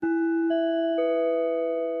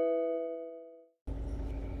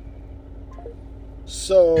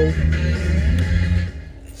So I'm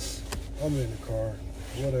in the car.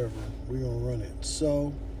 Whatever. We're gonna run it.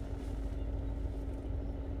 So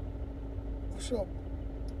what's up?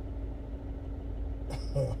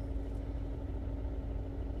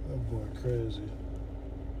 That boy crazy.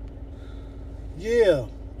 Yeah.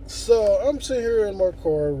 So I'm sitting here in my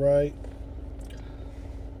car, right?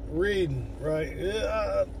 Reading, right?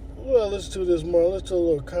 Yeah, well, listen to this more. Let's do a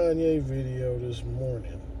little Kanye video this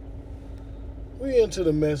morning. We into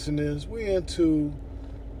the messiness. We into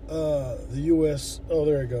the U.S. Oh,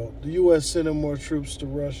 there we go. The U.S. sending more troops to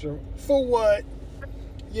Russia. For what?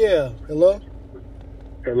 Yeah. Hello?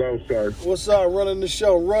 Hello, sir. What's up? Running the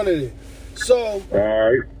show. Running it. So, All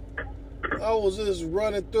right. I was just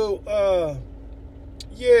running through.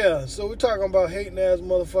 Yeah. So, we're talking about hating ass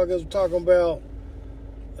motherfuckers. We're talking about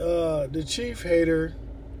the chief hater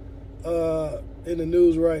in the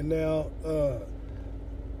news right now.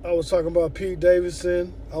 I was talking about Pete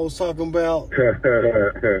Davidson. I was talking about he trying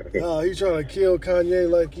to kill Kanye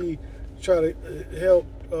like he try to help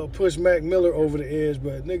push Mac Miller over the edge,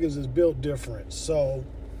 but niggas is built different. So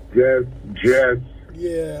just yeah,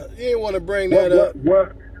 you didn't want to bring that up.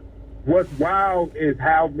 What's wild is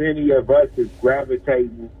how many of us is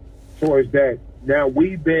gravitating towards that. Now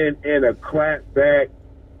we've been in a clapback,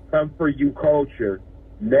 come for you culture.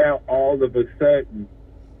 Now all of a sudden,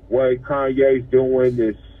 what Kanye's doing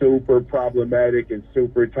is super problematic and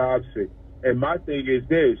super toxic. And my thing is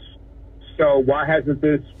this: so why hasn't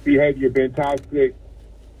this behavior been toxic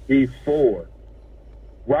before?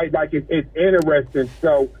 Right? Like it's interesting.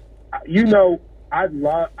 So you know, I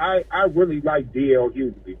really like DL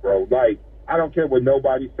Hughley, bro. Like I don't care what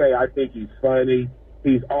nobody say. I think he's funny.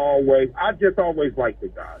 I just always liked the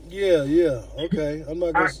guy. Yeah. Okay. I'm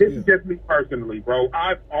not gonna This is just me personally, bro.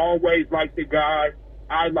 I've always liked the guy.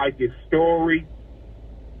 I like his story.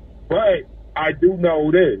 But I do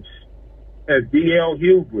know this. If DL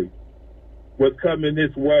Hughley was coming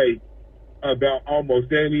this way about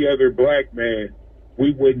almost any other black man,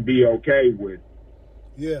 we wouldn't be okay with.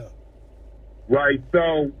 Yeah. Right?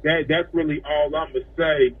 So that's really all I'm going to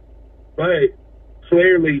say. But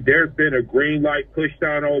clearly there's been a green light pushed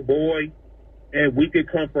on old boy, and we could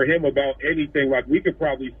come for him about anything. Like we could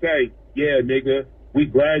probably say, yeah, nigga, we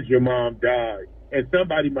glad your mom died. And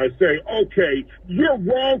somebody might say, okay, you're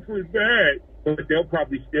wrong for that. But they'll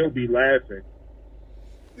probably still be laughing.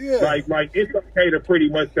 Yeah. Like it's okay to pretty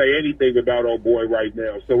much say anything about old boy right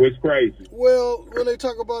now. So it's crazy. Well, when they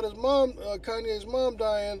talk about his mom, Kanye's mom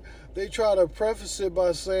dying, they try to preface it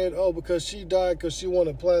by saying, oh, because she died because she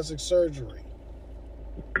wanted plastic surgery.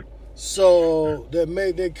 So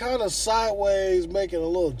they kind of sideways making a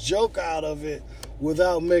little joke out of it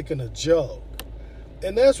without making a joke.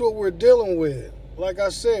 And that's what we're dealing with. Like I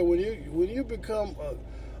said, when you become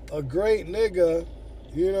a great nigga,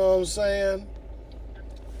 you know what I'm saying?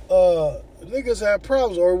 Niggas have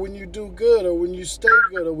problems, or when you do good, or when you stay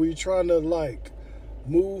good, or when you're trying to like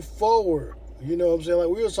move forward. You know what I'm saying? Like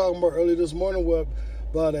we were talking about earlier this morning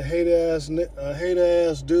about a hate ass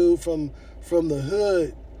dude from the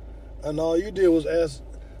hood, and all you did was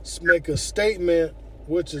make a statement,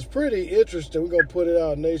 which is pretty interesting. We're gonna put it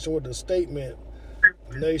out nation with the statement.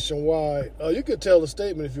 Nationwide. You could tell the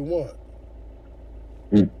statement if you want.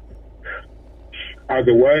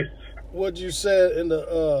 Either way. What you said in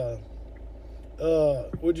the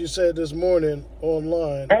what you said this morning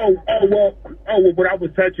online. Well, what I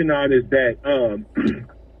was touching on is that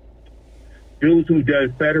dudes who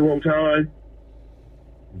does federal time,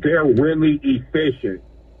 they're really efficient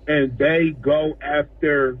and they go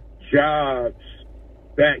after jobs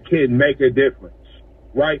that can make a difference.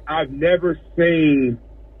 Right? I've never seen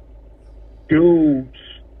dudes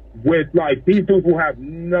with like these dudes who have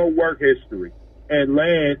no work history and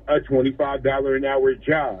land a $25 an hour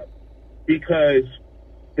job because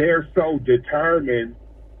they're so determined,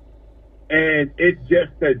 and it's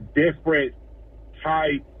just a different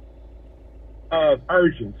type of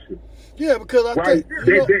urgency. Yeah, because I right?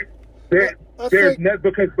 think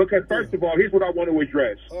because first of all, here's what I want to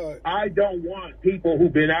address. Right. I don't want people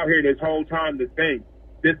who've been out here this whole time to think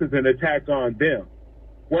this is an attack on them.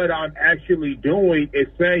 What I'm actually doing is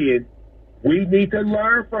saying we need to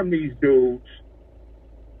learn from these dudes.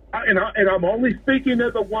 And I'm only speaking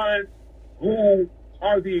of the ones who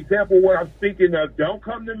are the example what I'm speaking of. Don't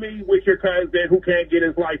come to me with your cousin who can't get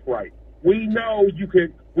his life right. We know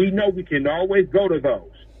we can always go to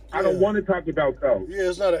those. Yeah. I don't want to talk about those. Yeah,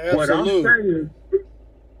 it's not an absolute. What I'm saying is,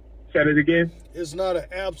 say it again. It's not an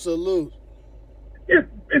absolute.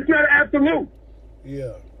 It's not an absolute.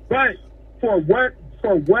 Yeah. But for what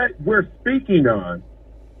we're speaking on,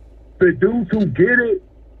 the dudes who get it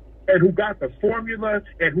and who got the formula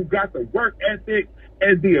and who got the work ethic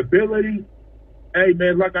and the ability. Hey,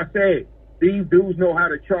 man, like I said, these dudes know how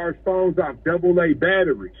to charge phones off AA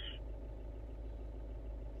batteries.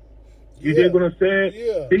 You dig what I'm saying?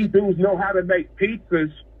 Yeah. These dudes know how to make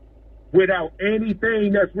pizzas without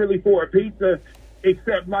anything that's really for a pizza,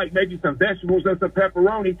 except like maybe some vegetables and some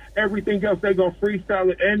pepperoni. Everything else, they gonna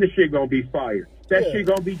freestyle it, and the shit gonna be fire. That shit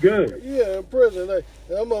gonna be good. Yeah, in prison. Like,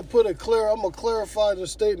 I'm gonna clarify the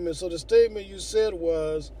statement. So the statement you said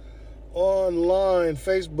was online,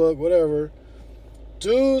 Facebook, whatever.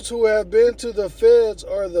 Dudes who have been to the feds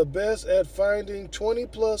are the best at finding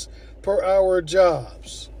 20+ per hour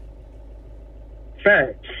jobs.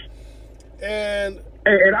 Facts. And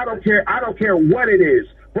I don't care what it is.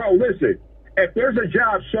 Bro, listen, if there's a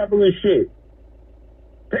job shoveling shit,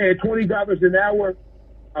 paying $20 an hour,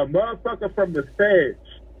 a motherfucker from the feds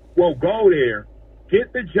will go there,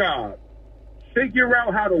 get the job, figure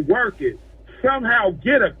out how to work it, somehow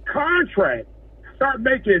get a contract, start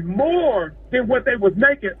making more than what they was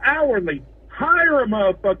making hourly, hire a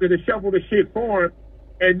motherfucker to shovel the shit for him,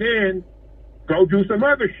 and then go do some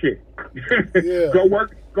other shit. Yeah.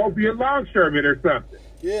 Go be a longshoreman or something.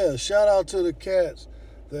 Yeah, shout out to the cats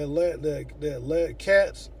that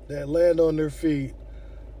land on their feet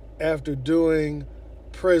after doing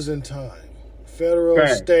prison time, federal,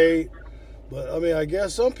 state. But I mean, I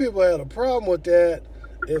guess some people had a problem with that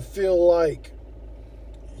and feel like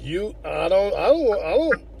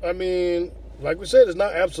I mean, like we said, it's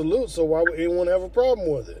not absolute, so why would anyone have a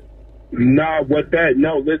problem with it? No,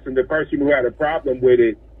 listen, the person who had a problem with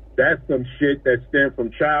it, that's some shit that stemmed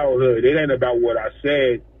from childhood. It ain't about what I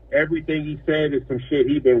said. Everything he said is some shit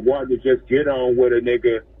he been wanting to just get on with a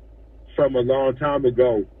nigga from a long time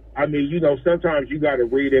ago. I mean, you know, sometimes you got to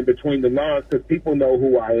read in between the lines because people know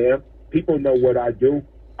who I am. People know what I do.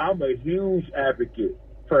 I'm a huge advocate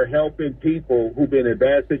for helping people who've been in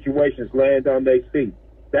bad situations land on their feet.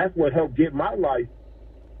 That's what helped get my life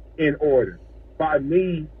in order, by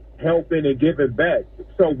me helping and giving back.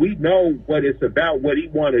 So we know what it's about. What he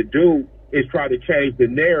want to do is try to change the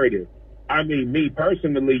narrative. I mean, me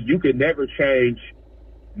personally, you can never change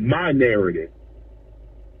my narrative,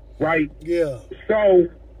 right? Yeah. So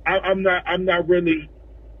I'm not really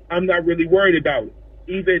worried about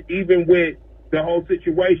it. Even with the whole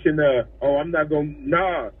situation of, I'm not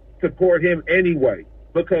gonna support him anyway.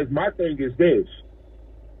 Because my thing is this: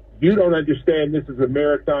 you don't understand. This is a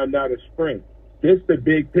marathon, not a sprint. This the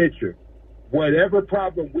big picture. Whatever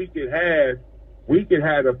problem we could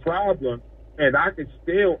have a problem, and I can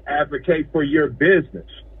still advocate for your business.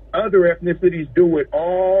 Other ethnicities do it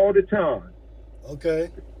all the time. Okay.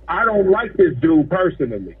 I don't like this dude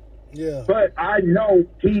personally. Yeah. But I know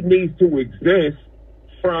he needs to exist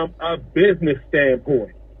from a business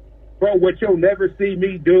standpoint. Bro, what you'll never see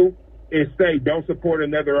me do is say, don't support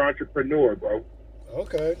another entrepreneur, bro.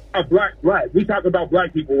 Okay. A black. We talk about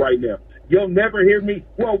black people right now. You'll never hear me.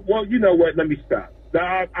 Well, you know what? Let me stop.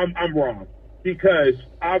 I'm wrong. Because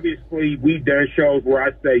obviously we've done shows where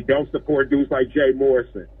I say don't support dudes like Jay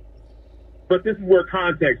Morrison. But this is where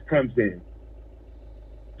context comes in.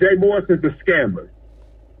 Jay Morrison's a scammer.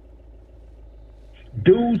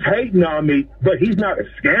 Dude's hating on me, but he's not a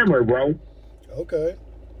scammer, bro. Okay.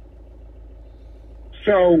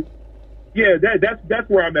 So, yeah, that's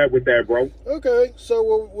where I'm at with that, bro. Okay,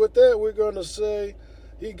 so with that, we're going to say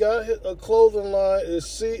he got a clothing line.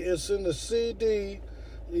 It's in the CD.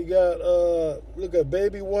 He got, look at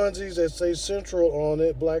baby onesies that say Central on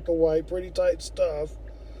it, black and white, pretty tight stuff.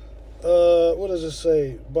 What does it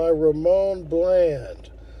say? By Ramon Bland.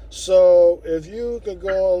 So if you could go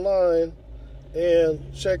online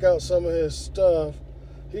and check out some of his stuff,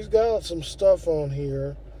 he's got some stuff on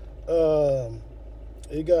here.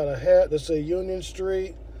 He got a hat that say Union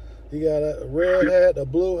Street. He got a red hat, a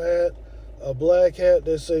blue hat, a black hat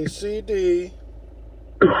that say CD.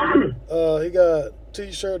 He got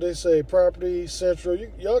T-shirt they say Property Central.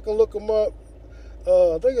 Y'all can look him up.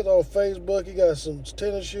 I think it's on Facebook. He got some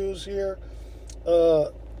tennis shoes here.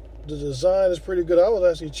 The design is pretty good. I was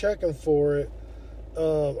actually checking for it.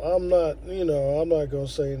 I'm not gonna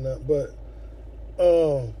say nothing, but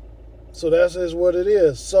so that's is what it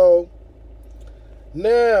is. So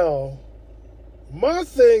now my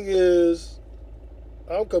thing is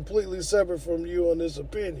I'm completely separate from you on this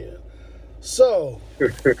opinion. So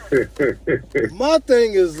my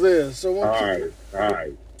thing is this. So all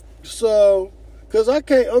right. So because I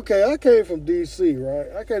came from DC,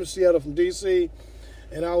 right? I came to Seattle from DC.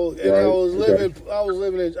 And I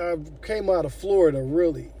came out of Florida,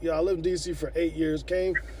 really. Yeah, I lived in D.C. for 8 years.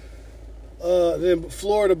 Then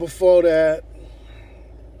Florida before that.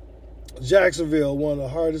 Jacksonville, one of the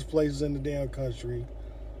hardest places in the damn country.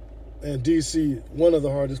 And DC, one of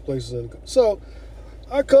the hardest places in the country. So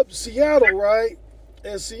I come to Seattle, right?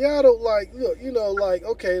 And Seattle, like, look, you know, like,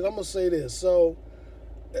 okay, I'm going to say this. So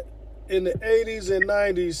in the 80s and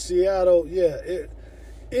 90s, Seattle, yeah,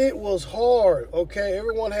 it was hard, okay?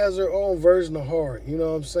 Everyone has their own version of hard, you know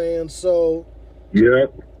what I'm saying? So, yeah.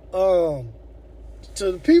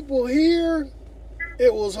 To the people here,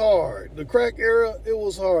 it was hard. The crack era, it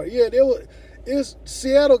was hard. Yeah,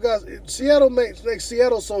 Seattle makes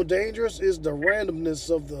Seattle so dangerous is the randomness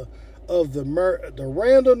of the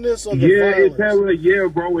randomness of the violence. It's hella, yeah,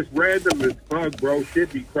 bro. It's random as fuck, bro.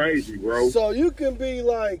 Shit be crazy, bro. So you can be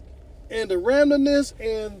like, and the randomness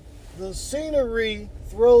and the scenery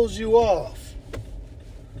throws you off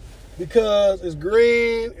because it's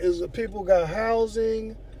green, people got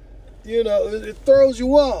housing, you know, it throws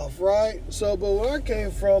you off, right? So, but where I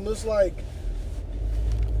came from, it's like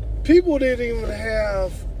people didn't even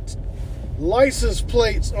have license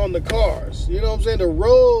plates on the cars. You know what I'm saying? The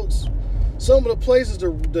roads, some of the places,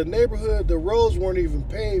 the neighborhood, the roads weren't even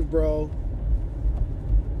paved, bro.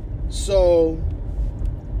 So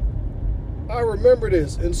I remember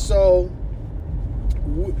this. And so,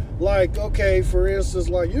 like, okay, for instance,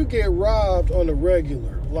 like, you get robbed on the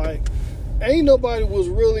regular. Like, ain't nobody was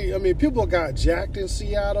really, I mean, people got jacked in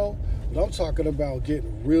Seattle, but I'm talking about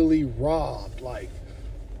getting really robbed, like,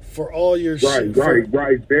 for all your shit.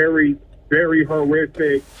 Right. Very, very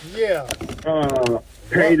horrific. Yeah.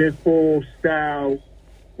 Paid in full style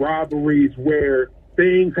robberies where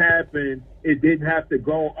things happen. It didn't have to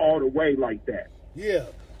go all the way like that. Yeah.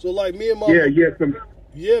 So like me and my mom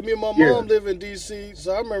live in DC.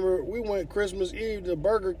 So I remember we went Christmas Eve to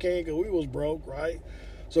Burger King because we was broke, right?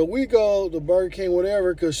 So we go to Burger King,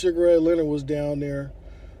 whatever, because Sugar Ray Leonard was down there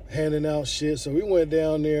handing out shit. So we went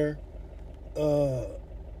down there.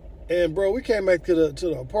 And bro, we came back to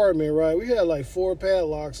the apartment, right? We had like 4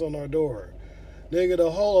 padlocks on our door. Nigga, the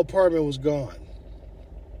whole apartment was gone.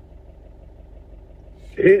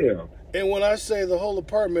 Yeah. And when I say the whole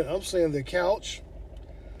apartment, I'm saying the couch,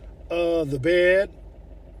 the bed,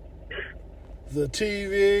 the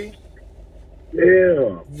TV.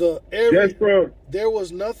 Yeah. There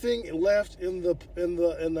was nothing left in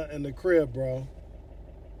the crib, bro.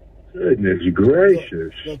 Goodness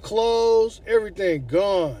gracious. The clothes, everything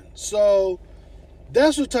gone. So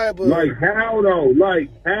that's what type of, like, how though? Like,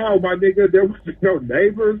 how, my nigga? There was no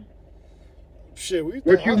neighbors. Shit,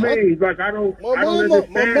 what you mean? Like, I don't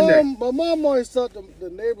understand that. My mom always thought the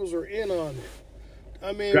neighbors were in on it.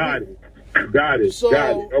 I mean, got it. So,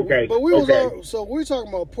 got it. Okay. But we're talking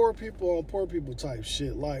about poor people on poor people type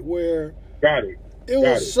shit, like where. Got it. It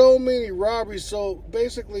was so many robberies. So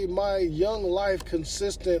basically, my young life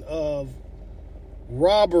consisted of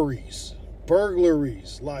robberies,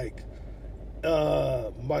 burglaries. Like,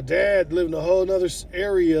 my dad lived in a whole other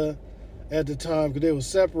area at the time because they were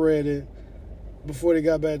separated before they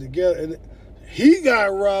got back together, and he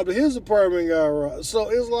got robbed. His apartment got robbed. So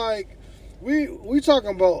it's like we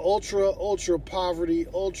talking about ultra poverty,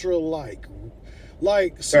 ultra like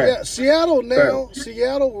Seattle now.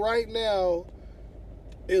 Seattle right now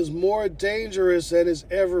is more dangerous than it's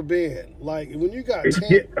ever been. Like when you got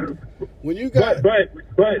 10, when you got. But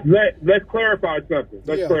let's clarify something.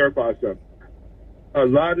 Clarify something. A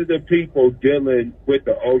lot of the people dealing with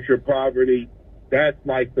the ultra poverty, that's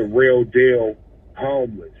like the real deal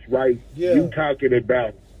homeless, right? Yeah. You talking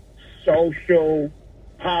about social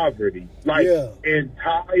poverty, like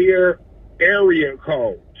entire area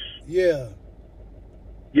codes. Yeah.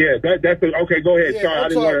 Yeah, that's okay. Go ahead. Sorry, I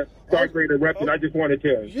didn't want to. Sorry for interrupting. I just want to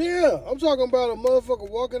tell you. Yeah, I'm talking about a motherfucker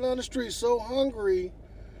walking down the street so hungry,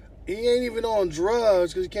 he ain't even on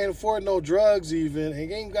drugs because he can't afford no drugs even, and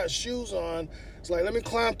he ain't got shoes on. It's like, let me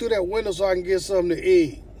climb through that window so I can get something to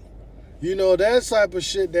eat. You know, that type of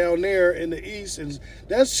shit down there in the East, and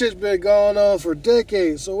that shit's been going on for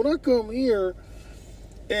decades. So when I come here,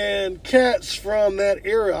 and cats from that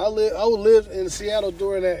era, I would live in Seattle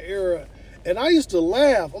during that era, and I used to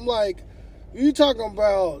laugh. I'm like, you talking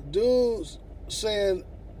about dudes saying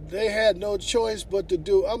they had no choice but to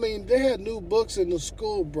do. I mean, they had new books in the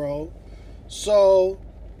school, bro. So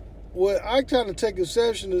what I kind of take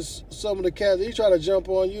exception to some of the cats. They try to jump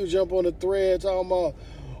on the thread, talking about,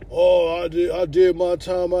 oh, I did my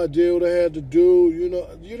time, I did what I had to do. You know,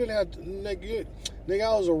 you didn't have to, nigga,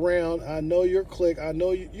 I was around. I know your clique. I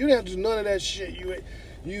know you. You didn't have to do none of that shit.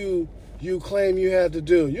 You claim you had to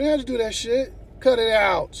do. You didn't have to do that shit. Cut it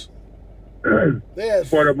out. For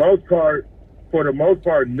the most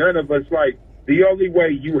part, none of us, like, the only way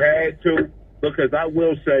you had to, because I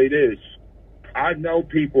will say this, I know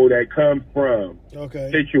people that come from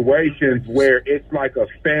situations where it's like a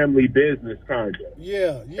family business kind of.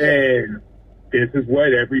 Yeah. And this is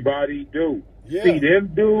what everybody do. Yeah. See,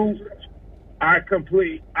 them dudes, I'm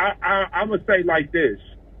going to say like this.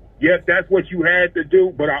 Yes, that's what you had to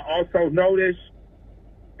do, but I also noticed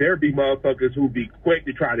there be motherfuckers who be quick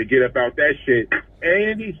to try to get up out that shit.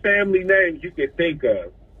 Any family names you can think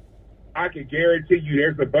of, I can guarantee you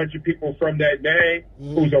there's a bunch of people from that name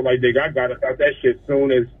who's like, nigga, I got up out that shit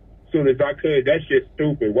soon as I could. That shit's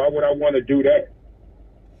stupid. Why would I want to do that?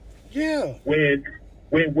 Yeah.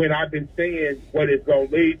 When I've been saying what it's going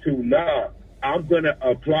to lead to, I'm going to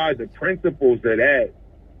apply the principles of that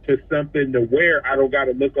to something to where I don't got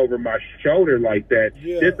to look over my shoulder like that.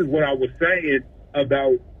 Yeah. This is what I was saying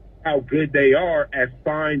about how good they are at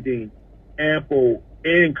finding ample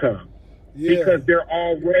income. Yeah. Because they're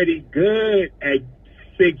already good at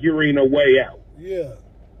figuring a way out. Yeah.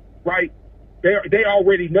 Right? They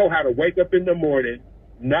already know how to wake up in the morning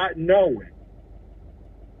not knowing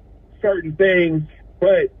certain things,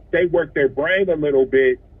 but they work their brain a little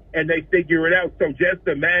bit and they figure it out. So just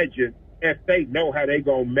imagine if they know how they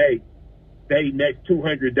gonna make they next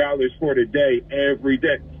 $200 for the day every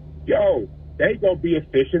day. Yo, they gonna be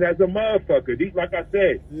efficient as a motherfucker. These, like I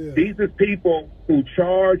said, these is people who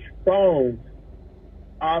charge phones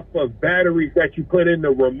off of batteries that you put in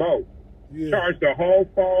the remote. Charge the whole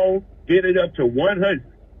phone, get it up to 100.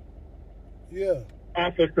 Yeah.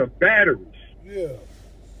 Off of some batteries. Yeah.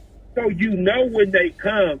 So you know when they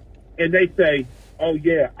come and they say, oh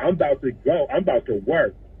yeah, I'm about to go, I'm about to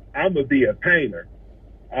work, I'm gonna be a painter.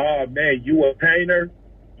 Oh man, you a painter?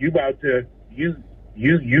 You about to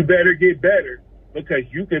you better get better, because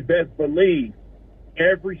you can best believe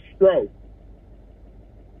every stroke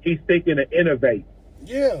he's thinking to innovate.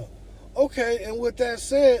 Yeah. Okay, and with that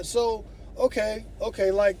said, so okay,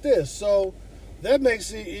 like this. So that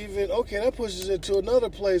makes it even that pushes it to another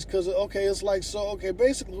place, because it's like, so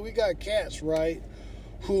basically we got cats, right,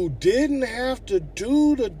 who didn't have to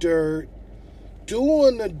do the dirt,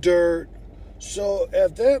 doing the dirt. So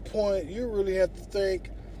at that point you really have to think,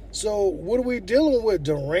 so what are we dealing with?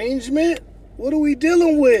 Derangement? What are we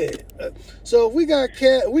dealing with? So if we got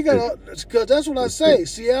because that's what I say,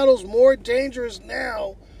 Seattle's more dangerous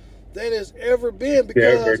now than it's ever been,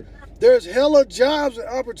 because there's hella jobs and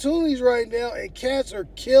opportunities right now, and cats are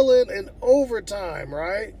killing in overtime,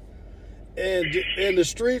 right? And the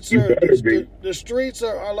streets are the streets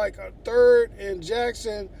are like a 3rd in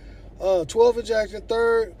Jackson, 12th in Jackson,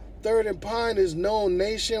 3rd in Pine is known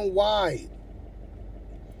nationwide.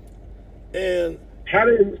 And how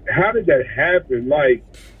did that happen? Like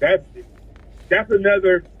that's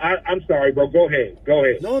another. I'm sorry, bro. Go ahead.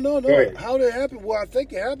 No. Ahead. How did it happen? Well, I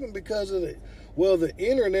think it happened because of the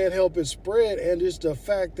internet helped it spread, and just the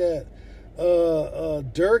fact that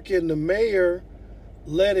Dirk and the mayor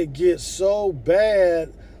let it get so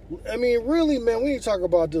bad. I mean, really, man, we need to talk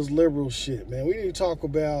about this liberal shit, man. We need to talk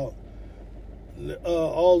about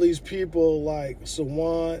all these people like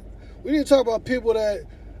Sawant. We need to talk about people that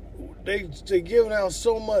they giving out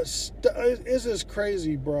so much stuff. It's just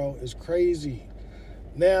crazy, bro. It's crazy.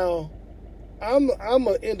 Now, I'm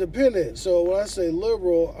an independent, so when I say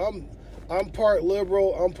liberal, I'm part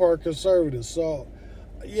liberal, I'm part conservative. So,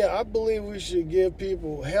 yeah, I believe we should give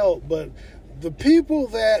people help, but the people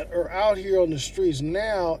that are out here on the streets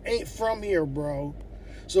now ain't from here, bro.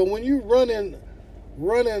 So when you running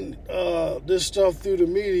this stuff through the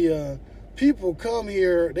media, people come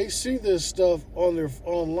here, they see this stuff on their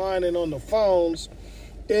online and on the phones,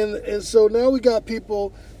 and so now we got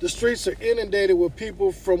people. The streets are inundated with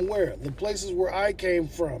people from where? The places where I came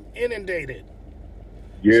from, inundated.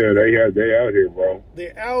 Yeah, they out here, bro.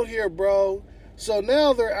 They're out here, bro. So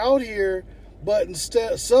now they're out here, but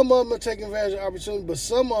instead, some of them are taking advantage of opportunity, but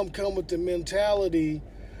some of them come with the mentality,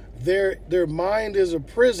 their mind is a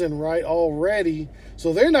prison, right, already.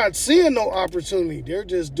 So they're not seeing no opportunity. They're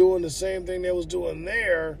just doing the same thing they was doing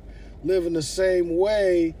there, living the same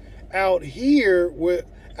way out here.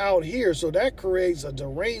 So that creates a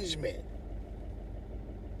derangement.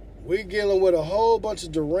 We're dealing with a whole bunch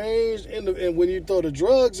of deranged, and when you throw the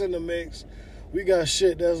drugs in the mix, we got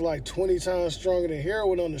shit that's like 20 times stronger than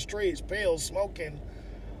heroin on the streets, pills, smoking.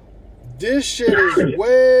 This shit is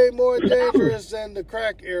way more dangerous than the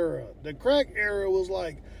crack era. The crack era was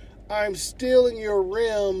like, I'm stealing your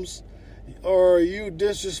rims, or you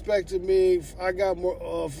disrespected me, I got more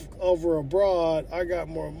over abroad, I got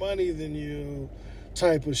more money than you,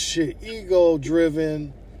 type of shit.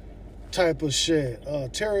 Ego-driven type of shit.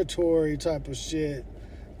 Territory type of shit.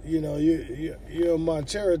 You know, you're in my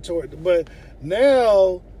territory. But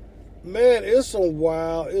now Man, it's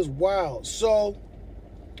wild. So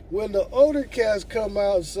when the older cats come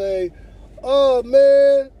out and say, "Oh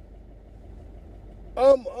man,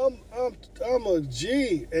 I'm a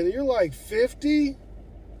G," and you're like 50,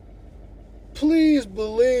 please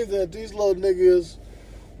believe that these little niggas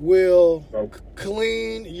will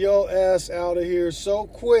clean your ass out of here so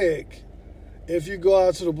quick if you go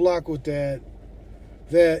out to the block with that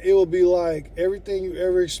it will be like everything you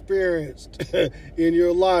ever experienced in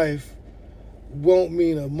your life won't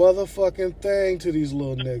mean a motherfucking thing to these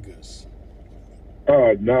little niggas.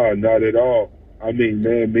 Oh, no, not at all. I mean,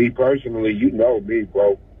 man, me personally, you know me,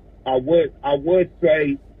 bro. I would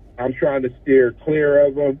say I'm trying to steer clear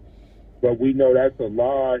of them, but we know that's a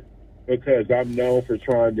lie because I'm known for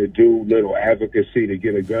trying to do little advocacy to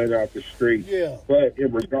get a gun out the street. Yeah. But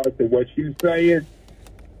in regards to what you saying,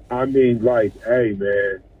 I mean, like, hey,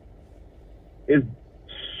 man,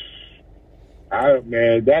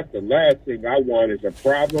 man, that's the last thing I want is a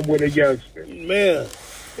problem with a youngster. Man,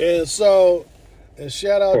 and so, and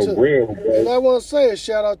shout out For real, bro. and I want to say a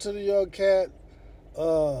shout out to the young cat.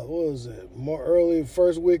 What was it? Early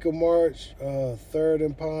first week of March, 3rd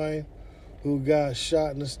and Pine, who got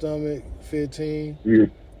shot in the stomach, 15. Yeah.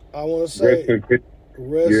 I want to say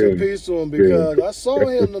rest in peace to him because I saw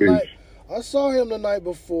him the night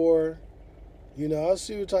before. You know, I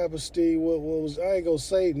see what type of Steve. What was? I ain't gonna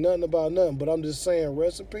say nothing about nothing, but I'm just saying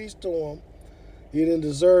rest in peace to him. He didn't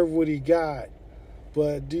deserve what he got,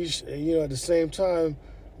 but these, you know, at the same time,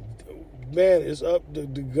 man, it's up to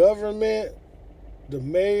the government, the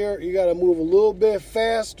mayor. You got to move a little bit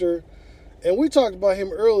faster. And we talked about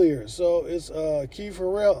him earlier. So it's Keith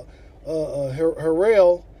Harrell,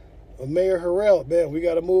 Mayor Harrell. Man, we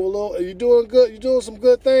got to move a little. You're doing good. You're doing some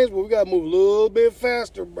good things, but we got to move a little bit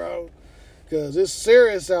faster, bro, because it's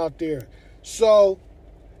serious out there. So,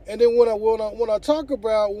 and then when we talk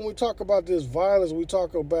about this violence, we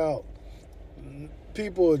talk about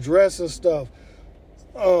people addressing stuff.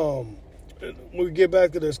 When we get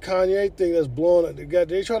back to this Kanye thing that's blowing up,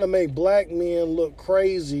 they're trying to make black men look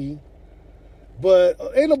crazy. But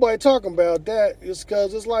ain't nobody talking about that. It's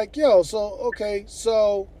because it's like, yo,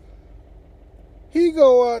 so he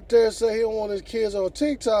go out there and say he don't want his kids on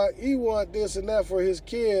TikTok. He want this and that for his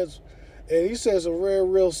kids. And he says some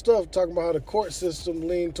real stuff talking about how the court system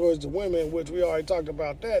lean towards the women, which we already talked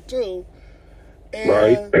about that too.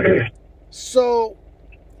 And right. So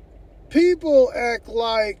people act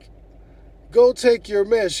like, go take your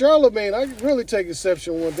meds. Charlemagne, I really take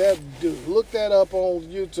exception with that dude. Look that up on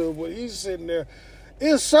YouTube when he's sitting there.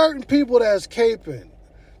 It's certain people that's caping.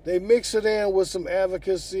 They mix it in with some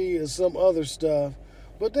advocacy and some other stuff.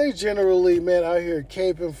 But they generally, man, out here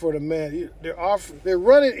caping for the man. They're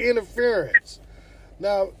running interference.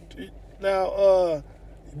 Now,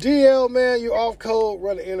 DL, man, you off code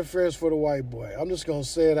running interference for the white boy. I'm just gonna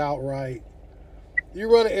say it outright.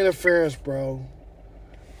 You running interference, bro.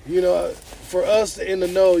 You know, for us in the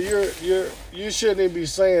know, you shouldn't even be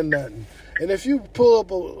saying nothing. And if you pull up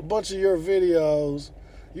a bunch of your videos,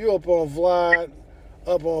 you up on Vlad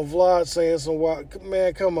saying some wild,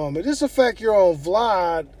 man, come on, man. Just the fact you're on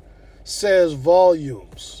Vlad says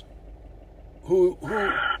volumes. Who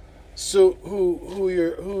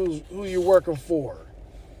you're working for.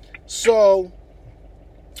 So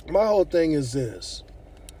my whole thing is this.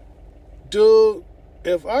 Dude,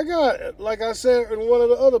 if I got, like I said in one of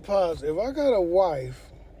the other pods, if I got a wife,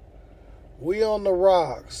 we on the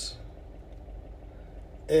rocks,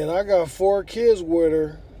 and I got 4 kids with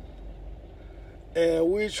her, and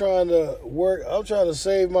we trying to work, I'm trying to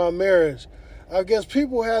save my marriage. I guess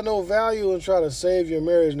people have no value in trying to save your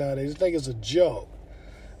marriage nowadays. They think it's a joke.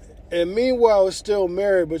 And meanwhile, it's still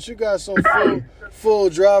married, but you got some fool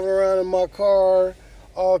driving around in my car,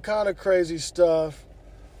 all kind of crazy stuff.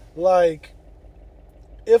 Like,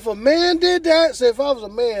 if a man did that, say if I was a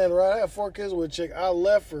man, right, I had 4 kids with a chick, I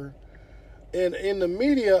left her. And in the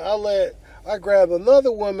media, I grabbed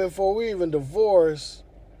another woman before we even divorced.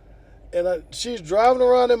 And she's driving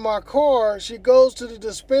around in my car. She goes to the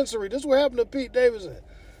dispensary. This is what happened to Pete Davidson.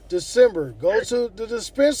 December. Goes to the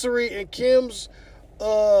dispensary and Kim's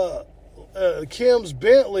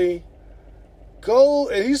Bentley.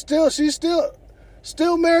 And she's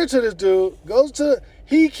still married to this dude.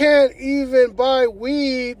 He can't even buy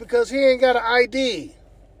weed because he ain't got an ID.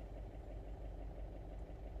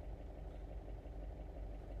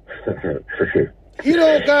 He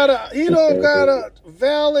don't got a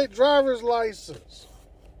valid driver's license.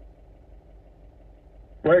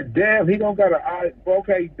 But damn, he don't got an ID.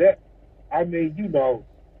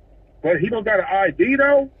 But he don't got an ID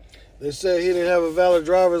though. They said he didn't have a valid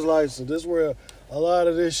driver's license. This is where a lot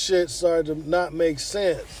of this shit started to not make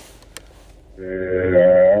sense.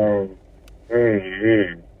 Yeah.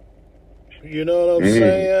 Mm-hmm. You know what I'm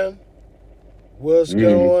saying? What's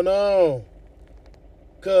going on?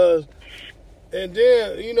 Cause, and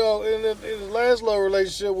then you know, in his last little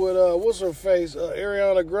relationship with what's her face,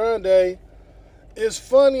 Ariana Grande, it's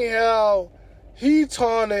funny how he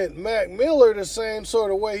taunted Mac Miller the same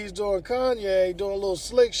sort of way he's doing Kanye, doing a little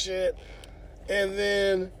slick shit, and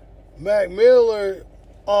then Mac Miller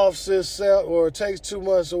offs himself or takes 2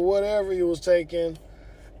 months or whatever he was taking,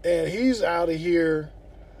 and he's out of here,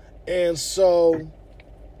 and so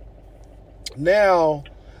now,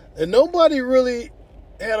 and nobody really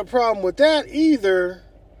had a problem with that either,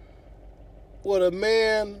 with a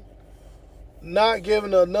man not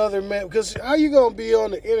giving another man, because how you gonna be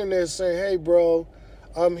on the internet saying, hey bro,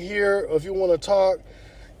 I'm here if you want to talk,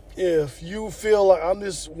 if you feel like I'm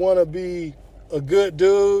just want to be a good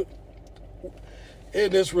dude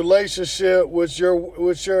in this relationship with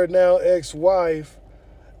your now ex-wife,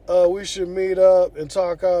 we should meet up and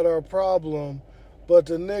talk out our problem, but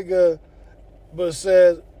the nigga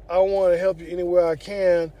says, I want to help you any way I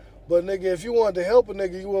can, but nigga, if you wanted to help a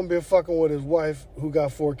nigga, you wouldn't be fucking with his wife who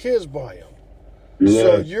got 4 kids by him. Yeah.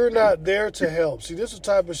 So you're not there to help. See, this is the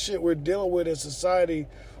type of shit we're dealing with in society.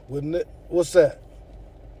 What's that?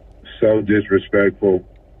 So disrespectful.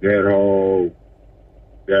 That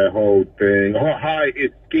whole thing. Oh, hi,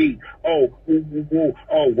 it's Ski. Oh,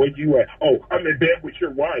 where you at? Oh, I'm in bed with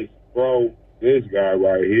your wife. Bro, this guy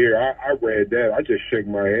right here, I read that. I just shook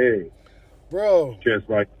my head. Bro, just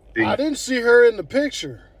like I didn't see her in the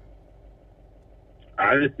picture.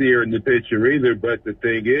 I didn't see her in the picture either, but the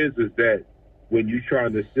thing is that when you're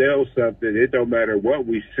trying to sell something, it don't matter what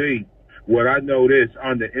we see. What I noticed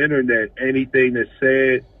on the internet, anything that's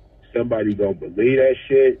said, somebody gonna believe that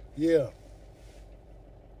shit. Yeah.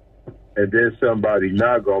 And then somebody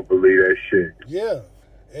not gonna believe that shit. Yeah.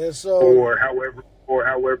 And so or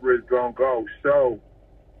however it's gonna go. So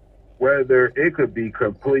whether it could be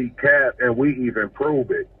complete cap and we even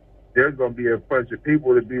prove it, there's gonna be a bunch of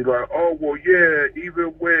people to be like, oh well yeah,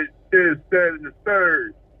 even with this, that, and the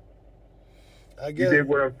third. I guess, you dig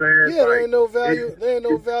what I'm saying? Yeah, there ain't no value. There ain't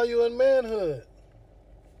no value in manhood.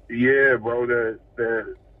 Yeah, bro. The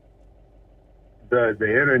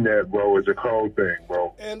internet, bro, is a cold thing,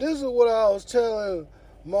 bro. And this is what I was telling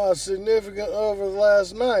my significant other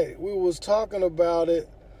last night. We was talking about it.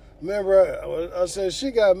 Remember, I said she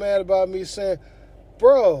got mad about me saying,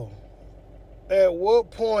 "Bro, at what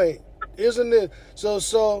point isn't it so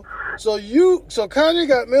Kanye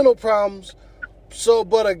got mental problems." So,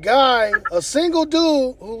 but a single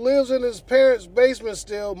dude who lives in his parents' basement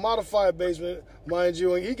still, modified basement, mind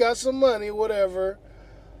you, and he got some money, whatever,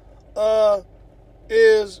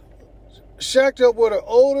 is shacked up with an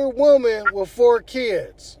older woman with 4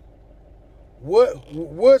 kids.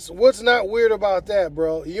 What's not weird about that,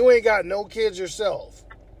 bro? You ain't got no kids yourself.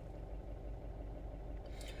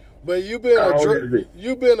 But you've been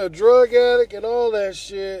a drug addict and all that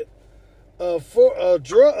shit. For a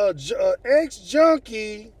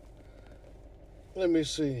ex-junkie, let me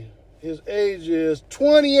see, his age is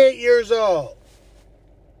 28 years old.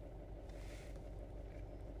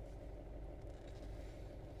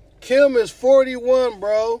 Kim is 41,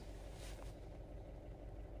 bro.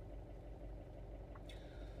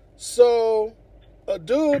 So, a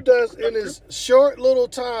dude that's in his short little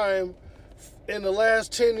time in the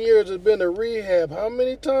last 10 years has been to rehab how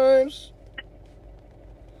many times?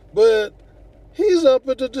 But he's up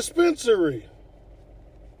at the dispensary.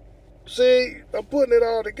 See, I'm putting it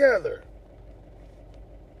all together.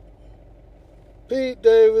 Pete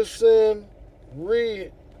Davidson,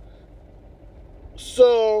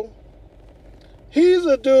 So, he's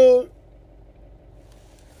a dude.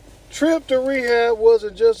 Trip to rehab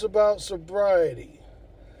wasn't just about sobriety.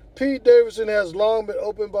 Pete Davidson has long been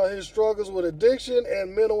open about his struggles with addiction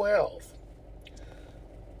and mental health.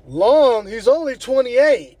 He's only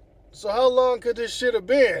 28. So how long could this shit have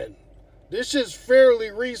been? This shit's fairly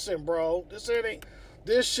recent, bro. This shit ain't.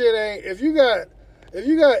 If you got an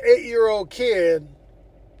 8-year-old kid,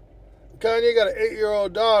 Kanye got an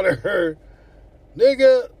 8-year-old daughter,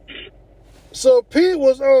 nigga. So Pete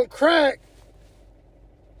was on crack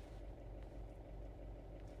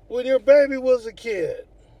when your baby was a kid.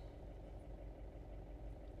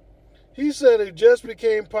 He said it just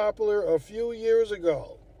became popular a few years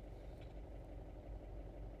ago.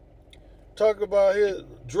 Talk about his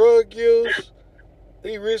drug use.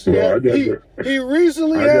 He recently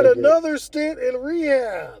had another stint in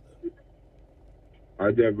rehab.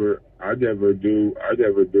 I never knew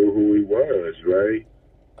who he was, right?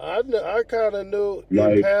 I kind of knew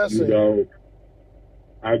in passing.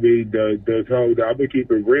 I mean, the whole, I'm gonna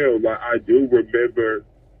keep it real. Like, I do remember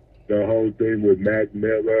the whole thing with Mac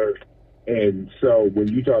Miller, and so when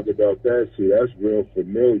you talk about that, see, that's real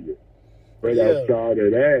familiar. But Yeah. outside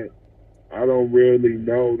of that, I don't really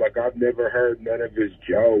know. Like, I've never heard none of his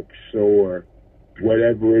jokes or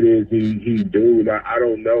whatever it is he do. Like, I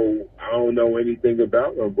don't know anything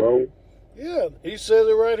about him, bro. Yeah, he says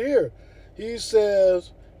it right here. He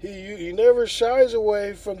says he never shies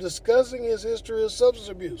away from discussing his history of substance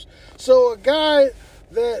abuse. So a guy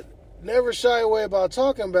that never shy away about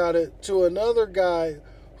talking about it to another guy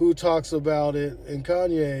who talks about it, and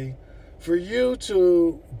Kanye, for you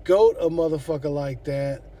to goat a motherfucker like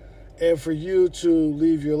that, and for you to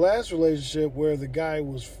leave your last relationship where the guy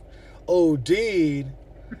was OD'd,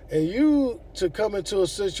 and you to come into a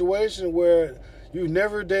situation where you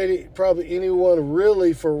never dated probably anyone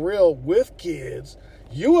really for real with kids.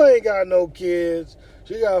 You ain't got no kids.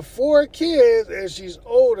 She got 4 kids and she's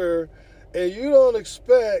older, and you don't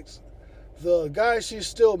expect the guy she's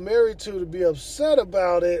still married to be upset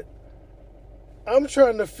about it. I'm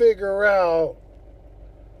trying to figure out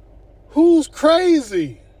who's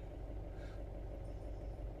crazy.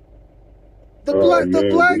 The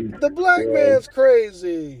black man's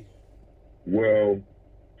crazy. Well,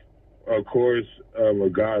 of course, a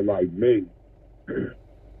guy like me,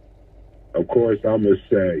 of course, I'm gonna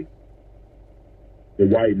say the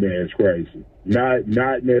white man's crazy. Not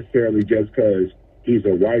necessarily just because he's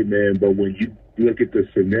a white man, but when you look at the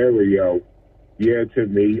scenario, yeah, to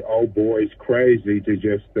me, old boy's crazy to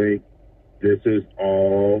just think this is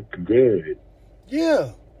all good.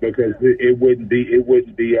 Yeah. Because it wouldn't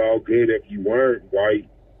be all good if you weren't white.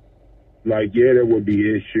 Like, yeah, there would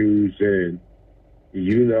be issues, and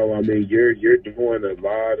you know, I mean, you're doing a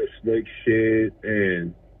lot of slick shit,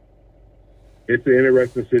 and it's an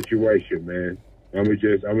interesting situation, man. I'm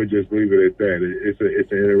gonna just leave it at that.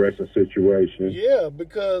 It's an interesting situation. Yeah,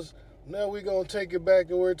 because now we're gonna take it back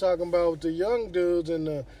to what we're talking about with the young dudes in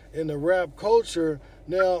the rap culture.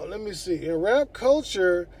 Now, let me see. In rap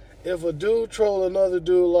culture, if a dude troll another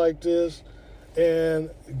dude like this, and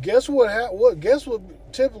guess what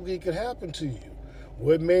typically could happen to you?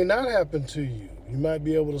 What may not happen to you? You might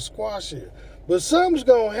be able to squash it, but something's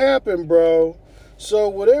gonna happen, bro. So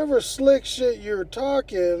whatever slick shit you're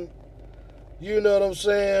talking, you know what I'm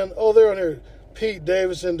saying? Oh, they're on here. Pete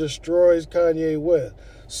Davidson destroys Kanye West.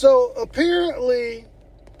 So apparently,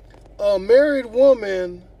 a married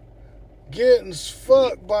woman getting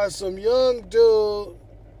fucked by some young dude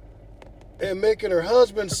and making her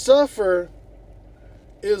husband suffer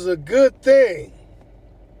is a good thing.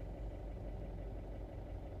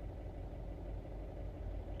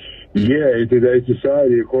 Yeah, in today's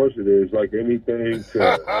society, of course it is. Like anything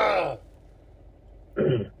to...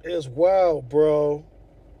 It's wild, bro.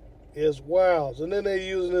 It's wild. And then they're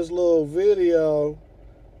using this little video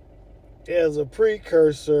as a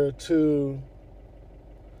precursor to...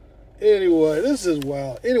 Anyway, this is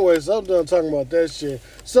wild. Anyway, so I'm done talking about that shit.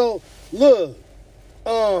 So, look.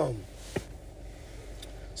 So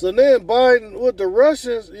then Biden, with the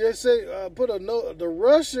Russians, they say, put a note, the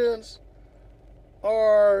Russians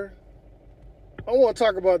are... I want to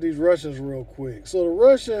talk about these Russians real quick. So the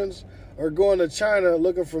Russians are going to China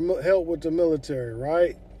looking for help with the military,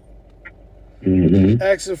 right? Mm-hmm.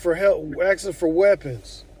 Asking for help, asking for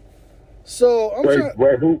weapons. So I'm so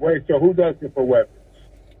who's asking for weapons?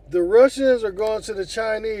 The Russians are going to the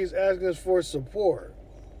Chinese asking for support.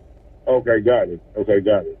 Okay, got it.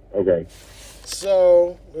 Okay.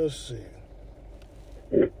 So let's see.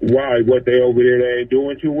 Why? What, they over there, they ain't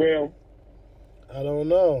doing too well? I don't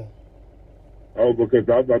know. Oh, because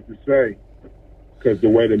I was about to say, because the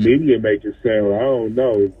way the media makes it sound, I don't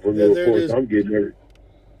know. From the reports I'm getting every...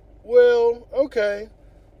 Well, okay.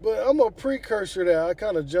 But I'm a precursor there. I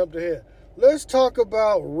kind of jumped ahead. Let's talk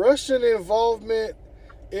about Russian involvement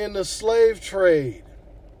in the slave trade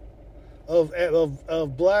of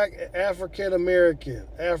black African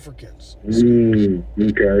Africans.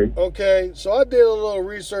 Okay. Okay, so I did a little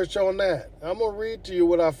research on that. I'm going to read to you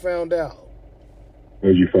what I found out.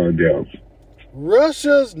 What did you find out?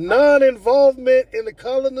 Russia's non-involvement in the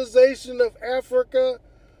colonization of Africa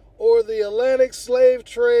or the Atlantic slave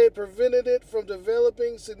trade prevented it from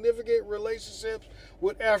developing significant relationships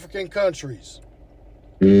with African countries.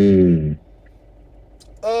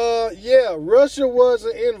 Yeah, Russia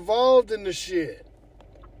wasn't involved in the shit.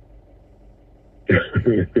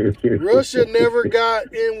 Russia never got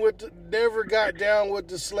down with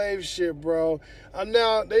the slave shit, bro.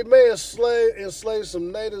 Now they may have enslaved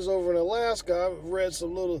some natives over in Alaska. I've read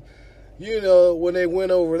some little, when they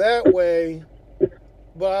went over that way.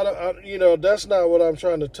 But that's not what I'm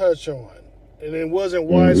trying to touch on. and it wasn't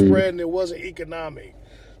widespread, and it wasn't economic.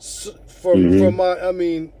 So, from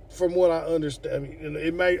what I understand, I mean,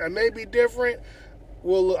 it may be different.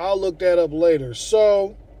 I'll look that up later.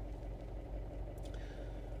 So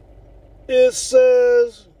it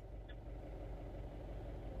says,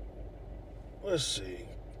 let's see.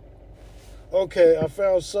 Okay, I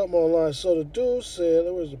found something online. So the dude said,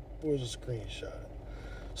 where's the screenshot?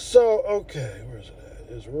 So, okay, where's it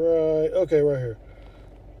at? It's right here.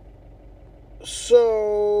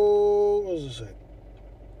 So, what does it say?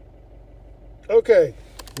 Okay,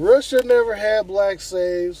 Russia never had black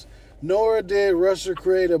slaves, nor did Russia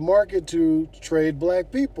create a market to trade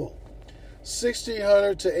black people.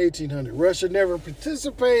 1600 to 1800. Russia never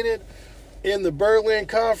participated in the Berlin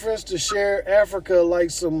Conference to share Africa like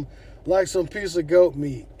some piece of goat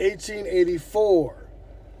meat. 1884.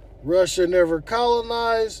 Russia never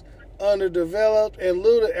colonized, underdeveloped, and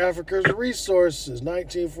looted Africa's resources.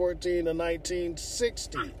 1914 to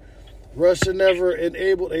 1960. Russia never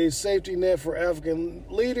enabled a safety net for African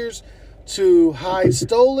leaders to hide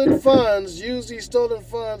stolen funds, use these stolen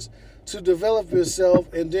funds to develop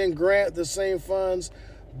itself, and then grant the same funds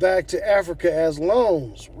back to Africa as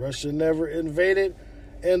loans. Russia never invaded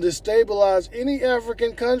and destabilized any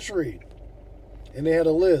African country. And they had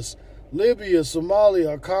a list. Libya,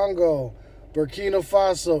 Somalia, Congo, Burkina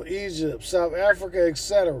Faso, Egypt, South Africa,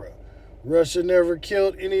 etc. Russia never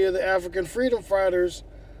killed any of the African freedom fighters,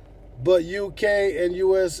 but UK and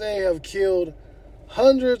USA have killed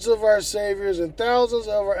hundreds of our saviors and thousands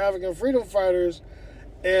of our African freedom fighters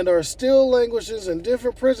and are still languishing in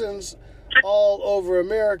different prisons all over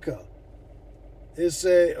America. It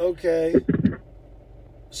say, okay,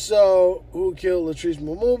 so who killed Latrice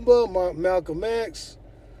Lumumba, Malcolm X,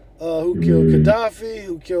 who killed Gaddafi,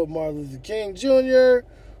 who killed Martin Luther King Jr.,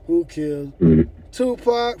 who killed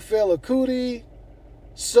Tupac, Fela Kuti.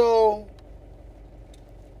 So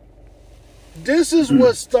this is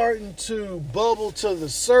what's starting to bubble to the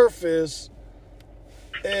surface,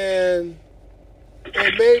 and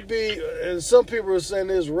it may be, and some people are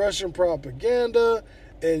saying it's Russian propaganda,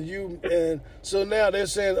 and so now they're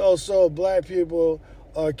saying, oh, so black people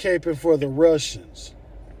are caping for the Russians.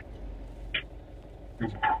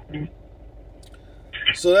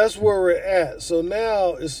 So that's where we're at. So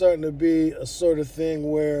now it's starting to be a sort of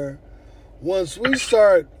thing where once we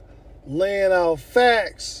start laying out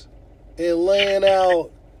facts and laying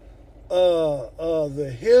out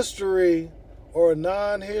the history or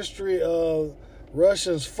non-history of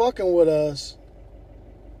Russians fucking with us,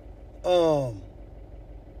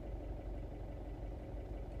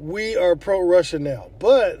 we are pro-Russian now.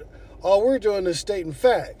 But all we're doing is stating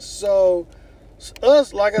facts. So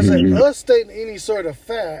us, like I said, us stating any sort of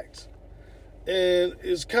fact, and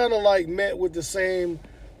it's kind of like met with the same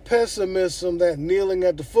pessimism that kneeling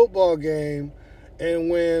at the football game, and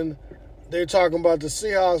when they're talking about the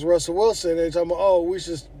Seahawks, Russell Wilson, they're talking about, oh, we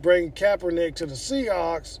should bring Kaepernick to the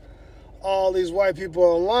Seahawks. All these white people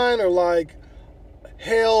online are like,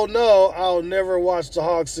 hell no, I'll never watch the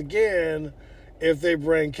Hawks again if they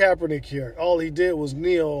bring Kaepernick here. All he did was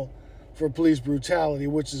kneel for police brutality,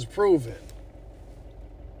 which is proven.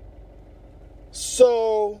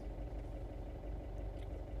 So,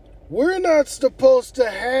 we're not supposed to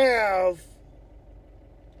have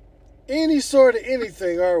any sort of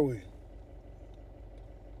anything, are we?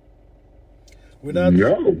 We're not.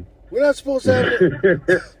 No. We're not supposed to have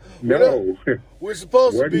it. No. We're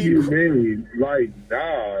supposed to be. What do you mean? Like,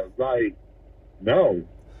 nah. Like, no.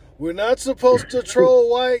 We're not supposed to troll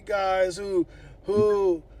white guys who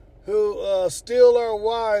steal our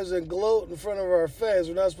wives and gloat in front of our face.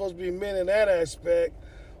 We're not supposed to be men in that aspect.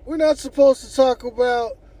 We're not supposed to talk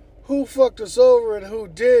about who fucked us over and who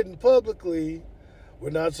didn't publicly.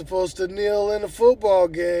 We're not supposed to kneel in a football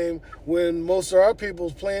game when most of our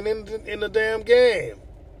people's playing in the damn game.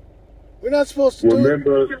 We're not supposed to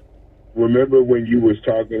Remember when you was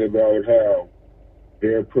talking about how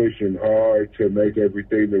they're pushing hard to make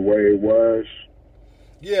everything the way it was?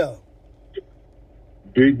 Yeah.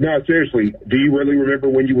 No, seriously, do you really remember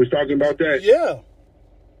when you was talking about that? Yeah.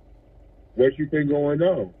 What you think going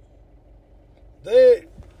on?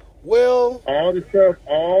 All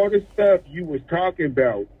the stuff you was talking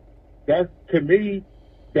about, to me,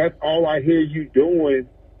 that's all I hear you doing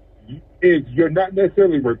is you're not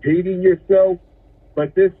necessarily repeating yourself,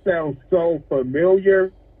 but this sounds so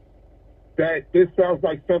familiar that this sounds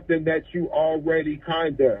like something that you already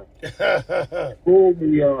kind of fooled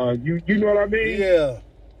me on. You know what I mean? Yeah.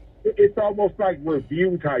 It's almost like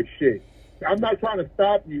review type shit. I'm not trying to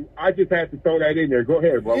stop you. I just had to throw that in there. Go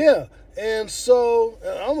ahead, bro. Yeah. And so,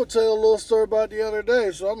 I'm going to tell you a little story about the other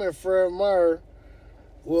day. So I'm in Fred Meyer,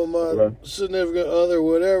 with my significant other,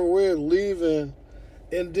 whatever. We're leaving,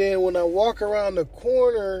 and then when I walk around the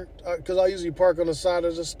corner, because I usually park on the side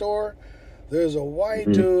of the store, there's a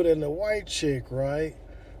white dude and a white chick, right?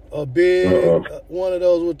 A big one of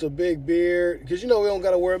those with the big beard, because we don't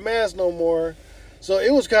got to wear a mask no more. So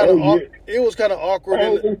it was kind of it was kind of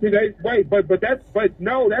awkward. Today, wait, but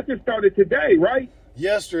no, that just started today, right?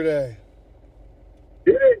 Yesterday.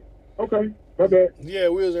 Did it? Okay, my bad. Yeah,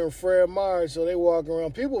 we was in Fred Meyer, so they walk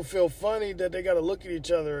around. People feel funny that they got to look at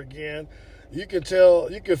each other again. You can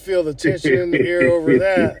tell, you can feel the tension in the air over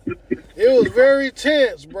that. It was very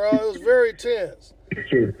tense, bro. It was very tense.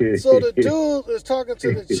 So the dude is talking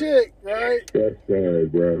to the chick, right? That's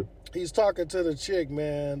sad, bro. He's talking to the chick,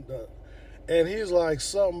 man, and he's like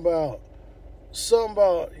something about,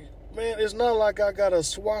 man, it's not like I got a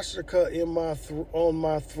swastika in on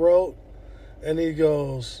my throat. And he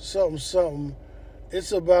goes, something,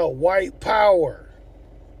 it's about white power.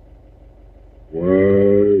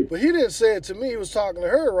 What? But he didn't say it to me. He was talking to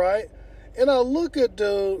her, right? And I look at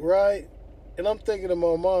dude, right? And I'm thinking in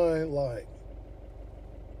my mind, like,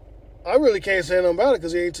 I really can't say nothing about it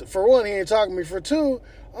because for one, he ain't talking to me. For two,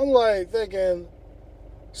 I'm like thinking,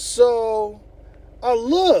 so I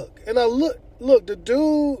look, the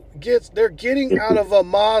dude they're getting out of a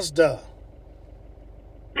Mazda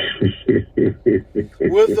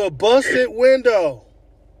with a busted window.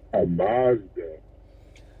 A Mazda.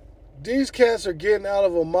 These cats are getting out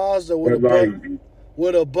of a Mazda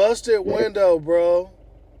with a busted window, bro.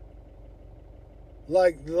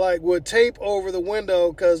 Like with tape over the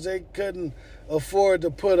window because they couldn't afford to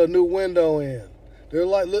put a new window in. They're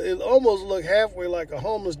like, it almost looked halfway like a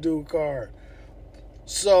homeless dude car.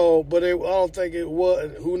 So, but I don't think it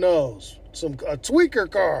was. Who knows? A tweaker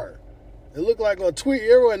car. It looked like a tweak.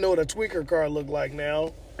 Everyone know what a tweaker car looked like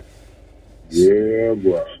now. Yeah,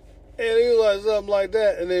 bro. And he was like something like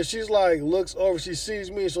that. And then she's like, looks over. She sees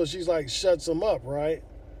me, so she's like, shuts him up, right?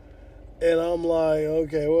 And I'm like,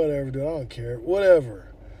 okay, whatever, dude. I don't care.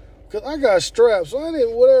 Whatever. Because I got straps. So I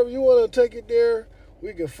didn't, whatever. You want to take it there,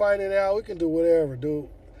 we can fight it out. We can do whatever, dude.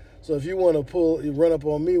 So if you want to run up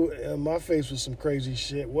on me in my face with some crazy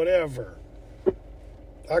shit, whatever.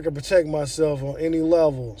 I can protect myself on any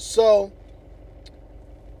level. So,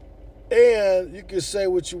 and you can say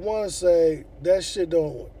what you want to say. That shit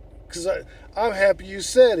don't, because I'm happy you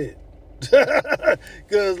said it.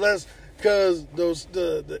 Because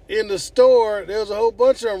in the store, there's a whole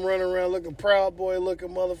bunch of them running around looking Proud Boy looking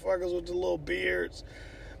motherfuckers with the little beards.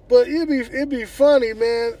 But it'd be funny,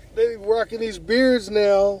 man. They rocking these beards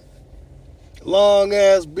now, long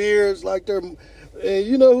ass beards like they're. And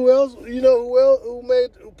you know who else?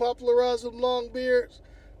 Who popularized them long beards?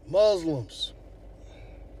 Muslims.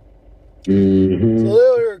 Mm-hmm. So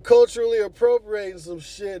they're here culturally appropriating some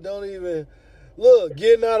shit. Don't even look,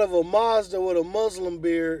 getting out of a Mazda with a Muslim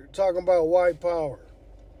beard, talking about white power.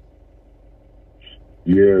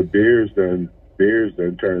 Yeah, beards done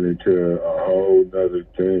turned into a whole nother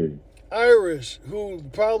thing. Irish, who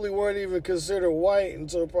probably weren't even considered white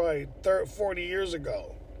until probably 40 years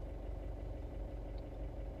ago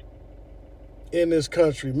in this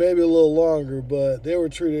country. Maybe a little longer, but they were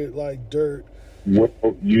treated like dirt. Well,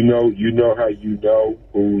 you know how you know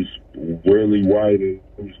who's really white and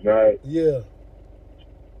who's not? Yeah.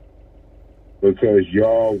 Because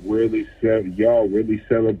y'all really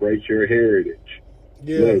celebrate your heritage.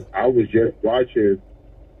 Yeah. Look, I was just watching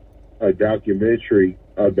a documentary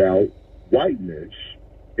about whiteness.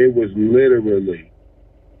 It was literally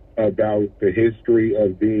about the history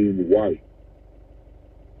of being white.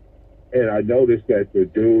 And I noticed that the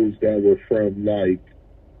dudes that were from like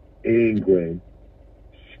England,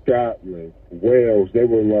 Scotland, Wales, they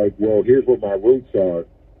were like, well, here's what my roots are.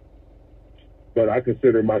 But I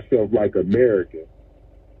consider myself like American,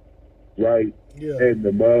 right? Yeah. And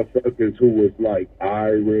the motherfuckers who was like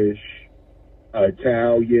Irish,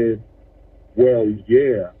 Italian, well,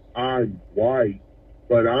 yeah, I'm white,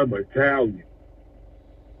 but I'm Italian.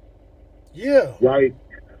 Yeah. Right?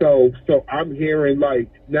 So I'm hearing like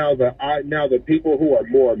now the people who are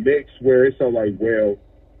more mixed where it's all like, well,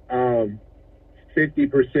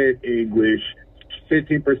 50% English,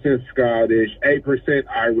 15% Scottish, 8%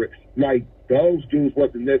 Irish, like those dudes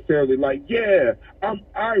wasn't necessarily like, yeah, I'm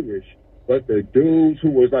Irish. But the dudes who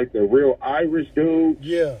was like the real Irish dudes,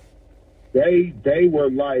 yeah, they were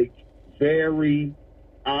like very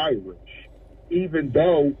Irish, even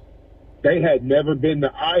though they had never been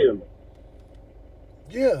to Ireland.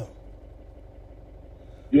 Yeah.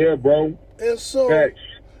 Yeah, bro. And so, Facts.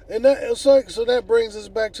 so that brings us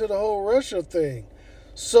back to the whole Russia thing.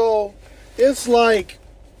 So it's like,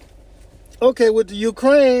 okay, with the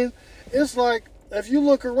Ukraine, it's like if you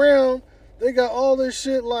look around, they got all this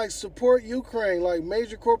shit like support Ukraine, like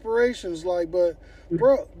major corporations, like, but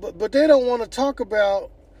they don't want to talk about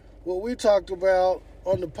what we talked about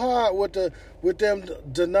on the pod with them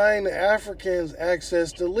denying the Africans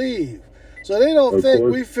access to leave. So they don't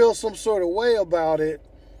think we feel some sort of way about it,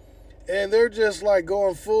 and they're just like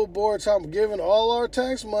going full board, giving all our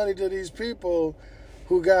tax money to these people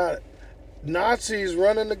who got Nazis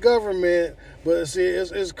running the government. But see,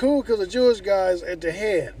 it's cool because the Jewish guy's at the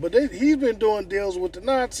head, but he's been doing deals with the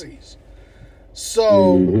Nazis.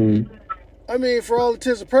 So, I mean, for all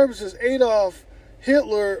intents and purposes, Adolf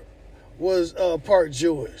Hitler was part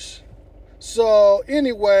Jewish. So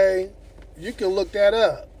anyway, you can look that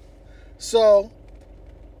up. So,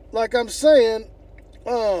 like I'm saying,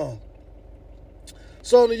 so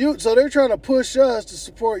they're trying to push us to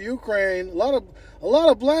support Ukraine. A lot of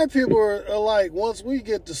black people are like, once we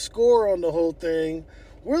get the score on the whole thing,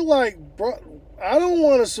 we're like, bro, I don't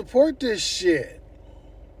want to support this shit.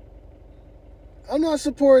 I'm not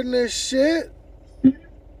supporting this shit.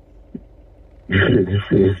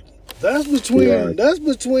 That's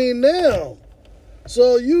between them.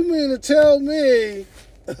 So you mean to tell me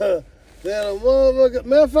that a motherfucker?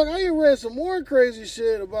 Matter of fact, I even read some more crazy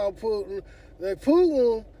shit about Putin. That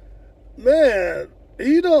Putin, man,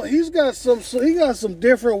 he got some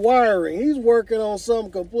different wiring. He's working on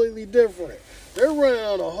something completely different. They're running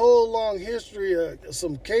on a whole long history of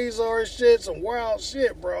some Khazar shit, some wild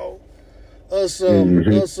shit, bro.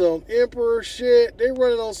 Some emperor shit. They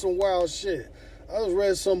running on some wild shit. I just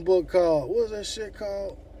read some book called, what was that shit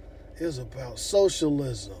called? It was about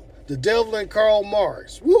socialism. The Devil and Karl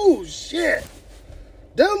Marx. Woo, shit.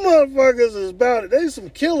 Them motherfuckers is about it. They some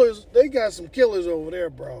killers. They got some killers over there,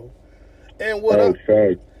 bro. And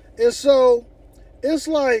and so it's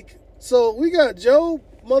like, so we got Joe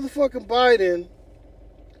motherfucking Biden,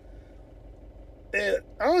 and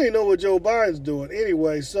I don't even know what Joe Biden's doing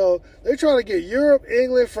anyway. So they're trying to get Europe,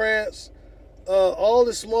 England, France, all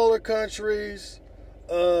the smaller countries,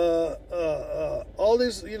 all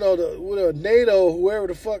these, you know, the NATO, whoever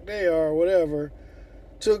the fuck they are, whatever,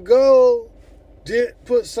 to go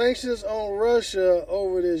put sanctions on Russia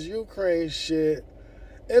over this Ukraine shit.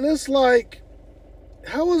 And it's like,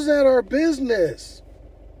 how is that our business?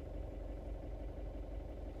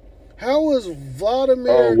 How is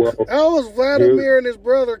Vladimir and his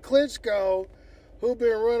brother Klitschko, who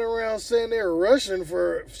been running around saying they're Russian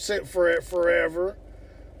for forever,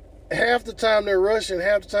 half the time they're Russian,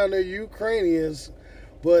 half the time they're Ukrainians,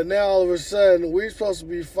 but now all of a sudden we're supposed to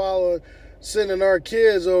be sending our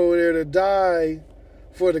kids over there to die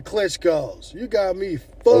for the Klitschkos. You got me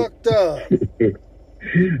fucked up.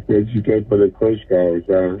 What you think for the Klitschkos,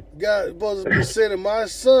 huh? Supposed to be sending my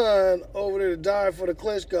son over there to die for the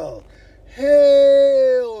Klitschkos.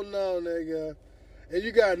 Hell no, nigga. And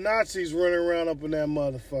you got Nazis running around up in that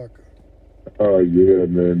motherfucker. Oh yeah,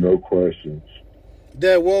 man, no questions.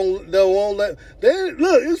 They won't let.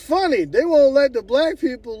 Look, it's funny. They won't let the black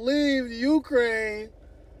people leave Ukraine,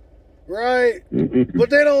 right? But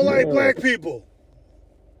they don't like black people.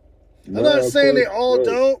 I'm not saying they all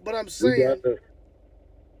don't, but I'm saying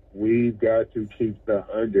we've got to keep the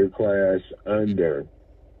underclass under.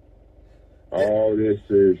 All this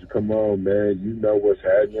is, come on, man. You know what's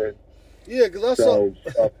happening. Yeah, because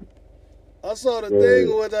I saw the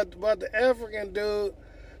thing about the African dude.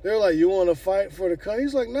 They're like, you want to fight for the country?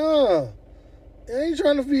 He's like, nah. I ain't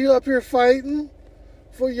trying to be up here fighting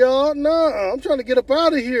for y'all. Nah, I'm trying to get up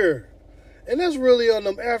out of here. And that's really on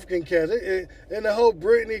them African cats. And the whole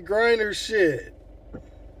Brittany Griner shit.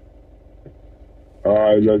 All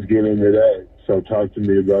right, let's get into that. So talk to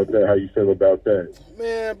me about that. How you feel about that?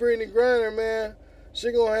 Man, Brittany Griner, man,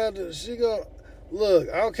 look,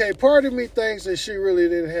 okay, part of me thinks that she really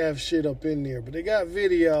didn't have shit up in there, but they got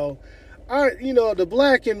video. The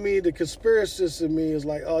black in me, the conspiracist in me is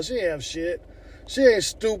like, oh, she ain't have shit. She ain't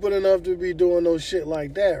stupid enough to be doing no shit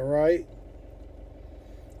like that, right?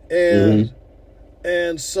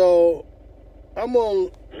 And so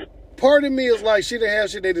part of me is like, she didn't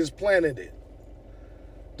have shit, they just planted it.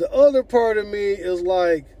 The other part of me is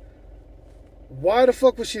like, why the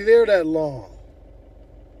fuck was she there that long?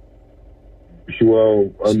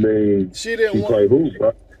 Well, I mean, she played hoop,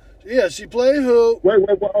 right? Yeah, she played hoop.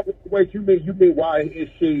 Wait, you mean why is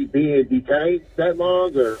she being detained that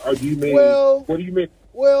long, or do you mean, what do you mean?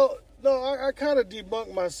 Well, no, I kind of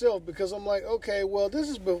debunked myself because I'm like, okay, well,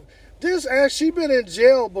 she been in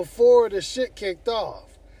jail before the shit kicked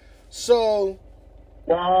off. So.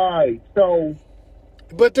 Right, so.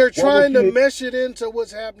 But they're trying to mesh it into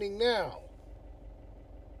what's happening now.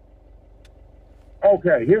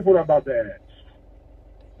 Okay, here's what I'm about to ask.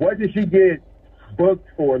 What did she get booked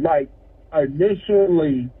for. Like,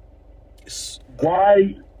 initially,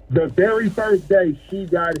 why the very first day she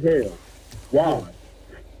got held? Why?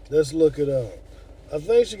 Let's look it up. I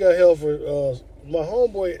think she got held for my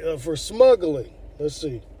homeboy for smuggling. Let's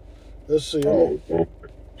see. Oh,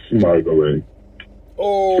 smuggling.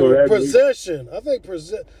 Oh, so possession. I think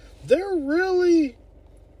they're really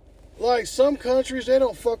like some countries. They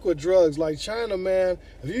don't fuck with drugs. Like China, man.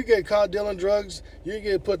 If you get caught dealing drugs, you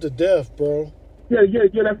get put to death, bro. Yeah.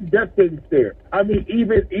 That's the death sentence there. I mean,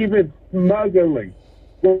 even smuggling.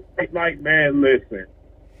 Like, man, listen.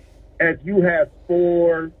 If you have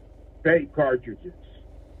 4 fake cartridges,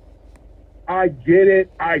 I get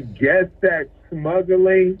it. I guess that's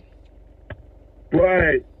smuggling.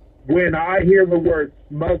 But when I hear the word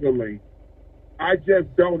smuggling, I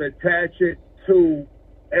just don't attach it to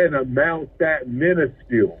an amount that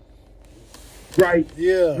minuscule. Right?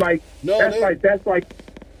 Yeah. Like, no, that's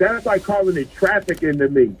like calling it trafficking to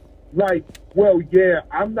me. Like, well, yeah,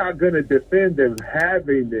 I'm not going to defend them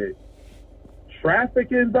having it.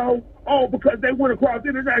 Trafficking, though? Oh, because they went across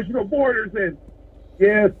international borders and...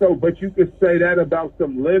 Yeah, so, but you could say that about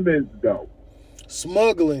some lemons, though.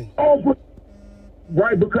 Smuggling. Oh, but,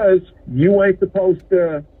 right, because you ain't supposed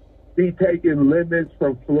to be taking lemons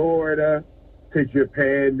from Florida to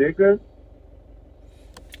Japan, nigga.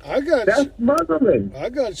 That's smuggling. I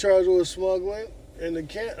got charged with smuggling. And my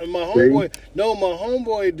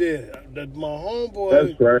homeboy did. My homeboy.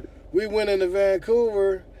 That's right. We went into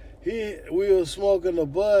Vancouver. We was smoking a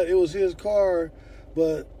bud. It was his car,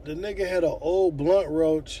 but the nigga had an old blunt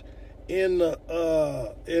roach in the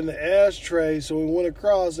ashtray. So we went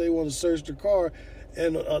across. They wanted to search the car,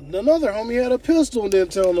 and another homie had a pistol and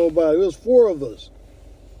didn't tell nobody. It was 4 of us,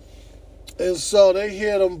 and so they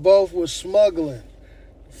hit them both with smuggling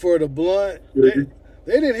for the blunt.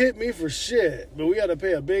 They didn't hit me for shit, but we had to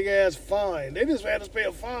pay a big ass fine. They just had us pay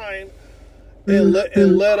a fine and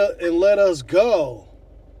let us go.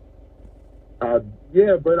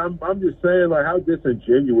 Yeah, but I'm just saying, like, how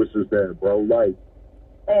disingenuous is that, bro? Like,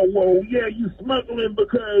 oh, well, yeah, you smuggling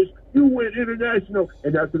because you went international.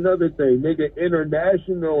 And that's another thing, nigga.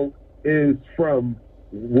 International is from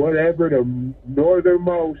whatever the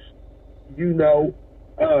northernmost,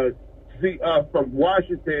 from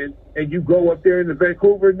Washington, and you go up there into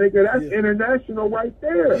Vancouver, nigga, that's international right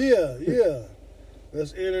there. Yeah.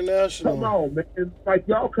 That's international. Come on, man. Like,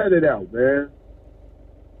 y'all cut it out, man.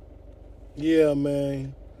 Yeah,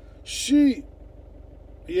 man. They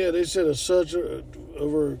said a search of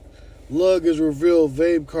her luggage revealed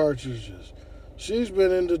vape cartridges. She's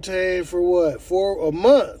been detained for what? For a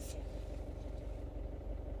month.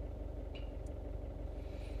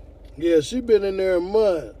 Yeah, she been in there a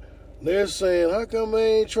month. They're saying, how come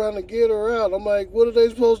they ain't trying to get her out? I'm like, what are they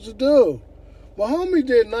supposed to do? My homie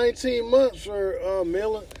did 19 months for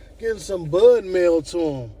getting some bud mailed to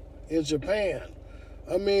him in Japan.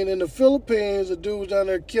 I mean, in the Philippines, the dude was down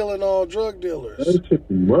there killing all drug dealers. 19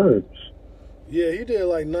 months? Yeah, he did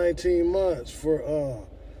like 19 months for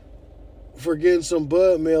getting some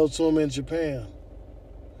bud mailed to him in Japan.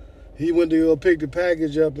 He went to go pick the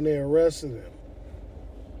package up and they arrested him.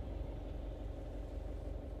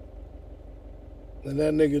 And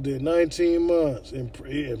that nigga did 19 months in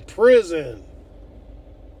prison.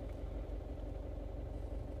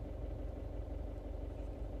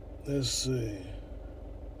 Let's see.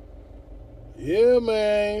 Yeah,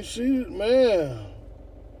 man. She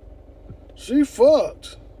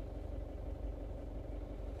fucked.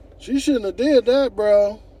 She shouldn't have did that,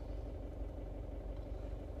 bro.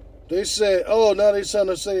 They said, now they trying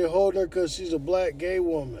to say holding her because she's a black gay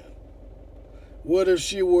woman. What if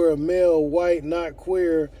she were a male, white, not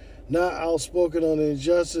queer, not outspoken on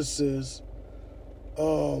injustices?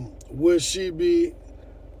 Would she be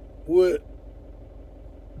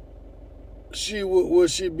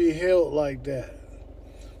held like that?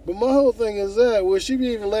 But my whole thing is that would she be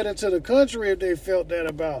even let into the country if they felt that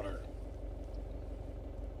about her?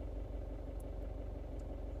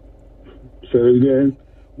 Say it again.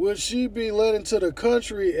 Would she be let into the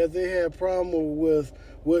country if they had problem with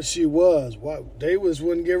what she was? Why they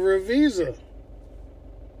wouldn't give her a visa?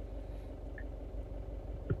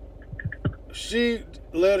 She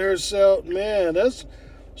let herself, man.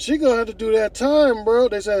 She gonna have to do that time, bro.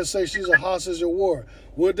 They say she's a hostage of war.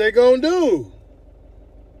 What they gonna do?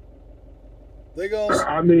 They gonna.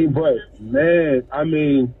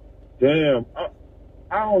 Damn.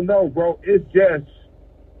 I don't know, bro. It's just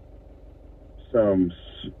some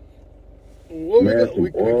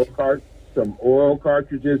oil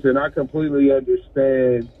cartridges, and I completely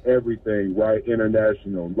understand everything, right?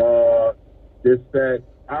 International law, this, that.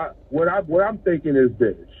 What I'm thinking is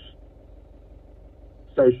this.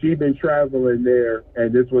 So she been traveling there,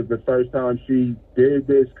 and this was the first time she did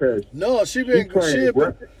this. Cause no, she been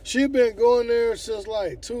going there since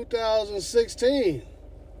like 2016.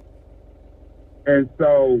 And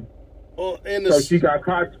so, so she got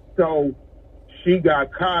caught. So she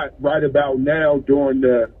got caught right about now during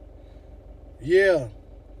the. Yeah.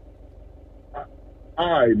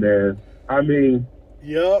 All right, man. I mean.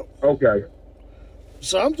 Yep. Okay.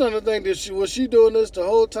 So I'm trying to think, was she doing this the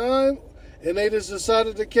whole time, and they just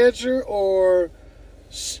decided to catch her, or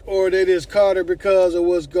they just caught her because of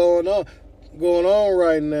what's going on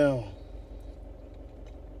right now?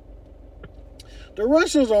 The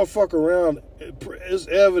Russians don't fuck around. It's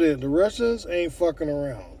evident the Russians ain't fucking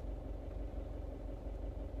around.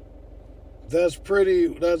 That's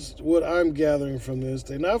what I'm gathering from this.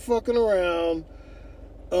 They're not fucking around.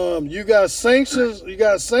 You got sanctions. You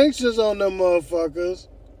got sanctions on them motherfuckers.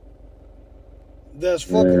 That's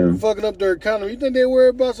fucking up their economy. You think they worry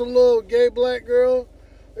about some little gay black girl?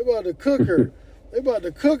 They about to cook her. They about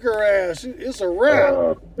to cook her ass. It's a wrap.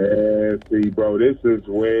 Oh man, see, bro, this is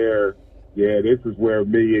where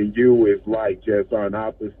me and you is like just on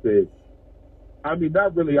opposite. I mean,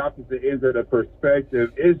 not really opposite ends of the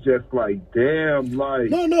perspective. It's just like, damn, like.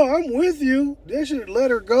 No, I'm with you. They should let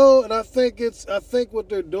her go, and I think what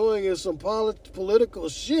they're doing is some political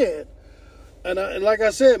shit. And like I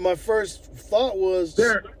said, my first thought was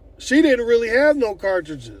she didn't really have no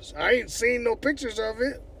cartridges. I ain't seen no pictures of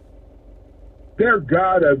it. There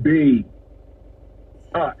gotta be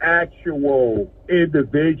an actual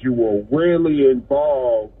individual really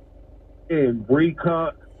involved in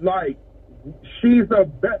recon, like. She's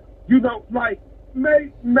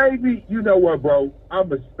maybe, you know what, bro? I'm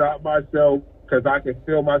going to stop myself because I can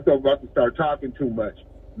feel myself about to start talking too much.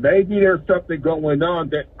 Maybe there's something going on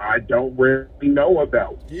that I don't really know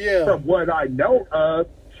about. Yeah. From what I know of,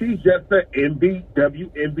 she's just an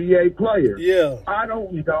WNBA player. Yeah. I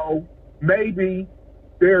don't know. Maybe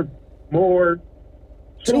there's more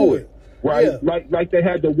to it. Right? Yeah. Like they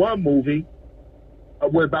had the one movie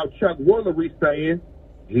where about Chuck Woolery saying,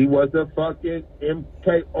 he was a fucking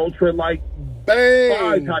MK Ultra like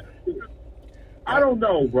bang. Type. I don't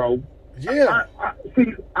know, bro. Yeah.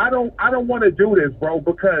 I don't want to do this, bro,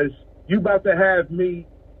 because you about to have me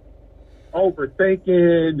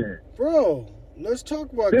overthinking. And bro, let's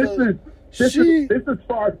talk about this is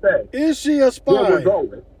far-fetched. Is she a spy? Where we're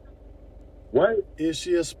going. What? Is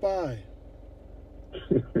she a spy?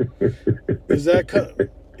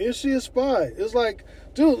 Is she a spy? It's like,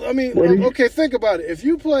 dude, I mean, okay, think about it. If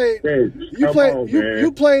you played,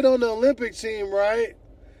 you played on the Olympic team, right?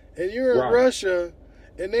 And you're in Russia,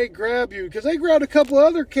 and they grab you because they grabbed a couple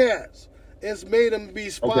other cats and made them be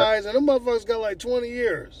spies, and them motherfuckers got like 20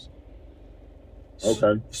 years.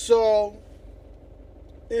 Okay. So,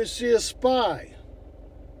 is she a spy?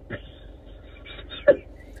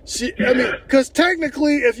 Because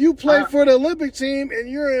technically, if you play for the Olympic team and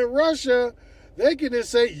you're in Russia, they can just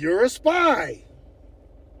say you're a spy.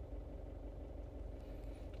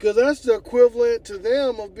 Because that's the equivalent to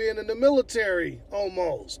them of being in the military,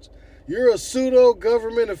 almost. You're a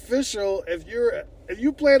pseudo-government official. If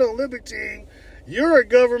you play the Olympic team, you're a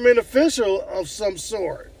government official of some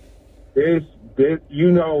sort. This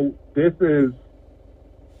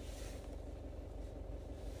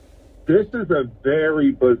is a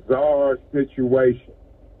very bizarre situation.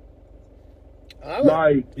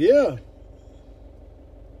 Yeah.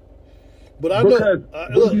 But I because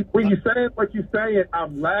know when you saying what you're saying,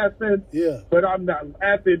 I'm laughing. Yeah. But I'm not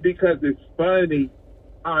laughing because it's funny.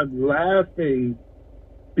 I'm laughing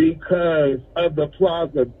because of the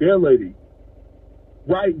plausibility.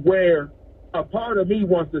 Right where a part of me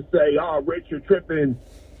wants to say, "Oh, Richard tripping,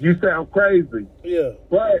 you sound crazy." Yeah.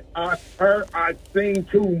 But I've seen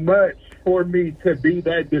too much for me to be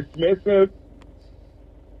that dismissive.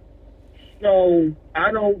 So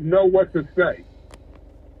I don't know what to say.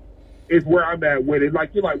 Is where I'm at with it.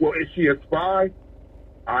 Like, you're like, well, is she a spy?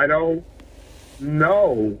 I don't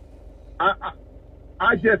know.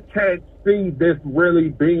 I just can't see this really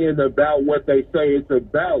being about what they say it's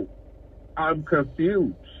about. I'm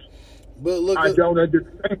confused. But look, I don't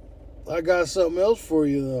understand. I got something else for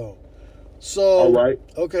you, though. So, all right.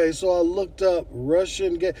 Okay, so I looked up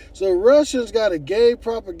Russian gay. So Russians got a gay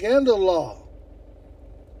propaganda law.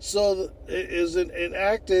 So it is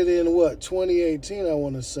enacted in 2018, I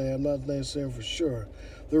want to say. I'm not saying for sure.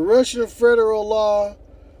 The Russian federal law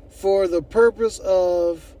for the purpose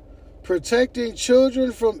of protecting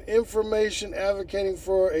children from information advocating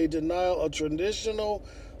for a denial of traditional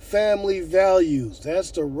family values. That's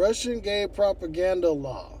the Russian gay propaganda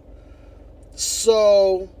law.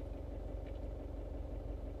 So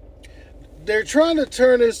they're trying to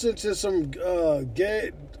turn this into some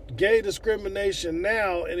gay discrimination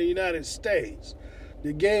now in the United States.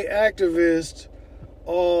 The gay activists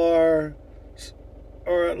are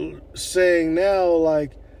saying now,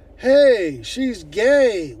 like, hey, she's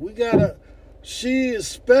gay. She is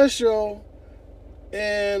special,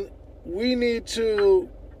 and we need to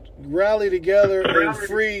rally together and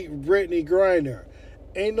free Brittany Griner.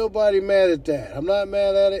 Ain't nobody mad at that. I'm not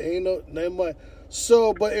mad at it. Ain't nobody.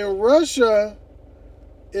 So, but in Russia,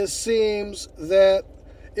 it seems that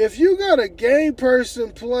if you got a gay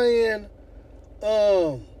person playing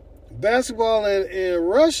basketball in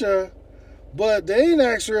Russia, but they ain't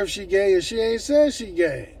asked her if she gay, and she ain't said she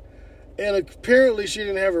gay, and apparently she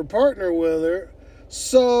didn't have her partner with her.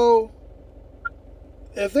 So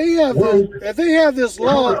if they have this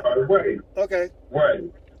law, okay,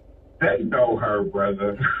 wait, they know her,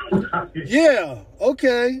 brother. Yeah,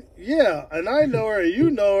 okay, yeah, and I know her, and you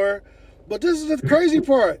know her, but this is the crazy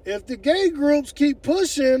part. If the gay groups keep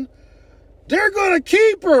pushing, they're gonna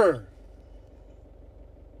keep her.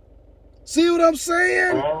 See what I'm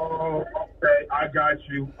saying? Oh, okay, I got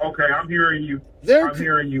you. Okay, I'm hearing you. I'm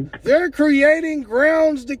hearing you. They're creating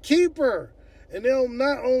grounds to keep her. And they'll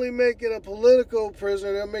not only make it a political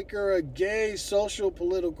prisoner, they'll make her a gay social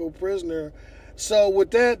political prisoner. So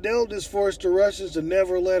with that, they'll just force the Russians to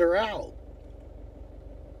never let her out.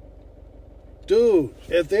 Dude,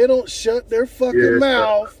 if they don't shut their fucking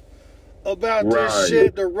mouth about this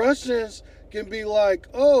shit, the Russians can be like,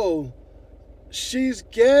 oh, she's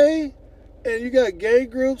gay, and you got gay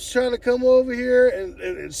groups trying to come over here, and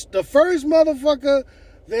it's the first motherfucker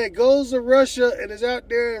that goes to Russia and is out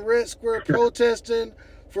there in Red Square protesting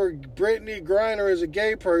for Brittany Griner as a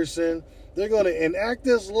gay person. They're going to enact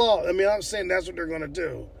this law. I mean, I'm saying that's what they're going to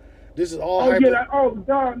do. This is all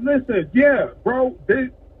God, listen, yeah, bro. They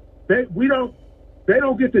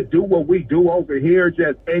don't get to do what we do over here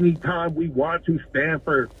just anytime we want to stand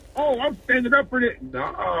for. Oh, I'm standing up for this.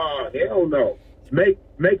 Nah, hell no. Make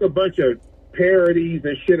a bunch of parodies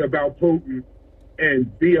and shit about Putin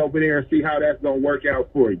and be over there and see how that's gonna work out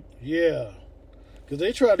for you. Yeah, because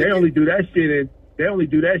they only do that shit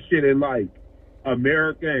in like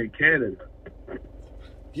America and Canada.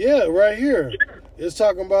 Yeah, right here. It's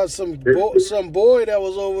talking about some boy that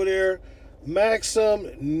was over there,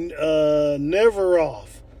 Maxim Neverov,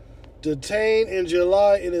 detained in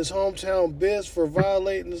July in his hometown Bitsk for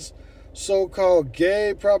violating so-called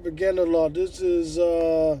gay propaganda law. This is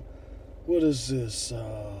what is this?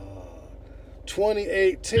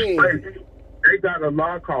 2018. They got a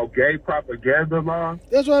law called gay propaganda law.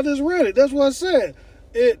 That's why I just read it. That's what I said.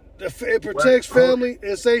 It protects family.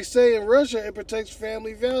 As they say in Russia, it protects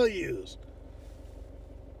family values.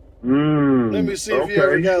 Let me see if you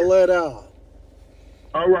ever got let out.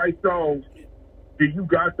 All right, so do you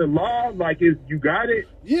got the law? Like, you got it?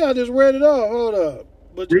 Yeah, I just read it off. Hold up.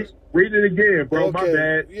 But read it again, bro. Okay. My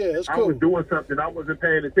bad. Yeah, it's cool. I was doing something. I wasn't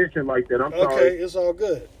paying attention like that. I'm sorry. Okay, it's all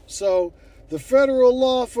good. So, the federal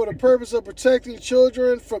law for the purpose of protecting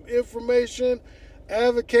children from information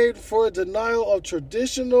advocating for a denial of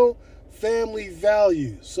traditional family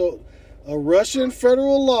values. So, a Russian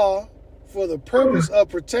federal law for the purpose of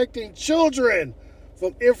protecting children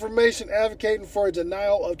from information advocating for a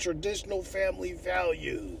denial of traditional family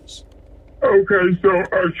values. Okay, so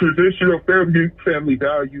traditional family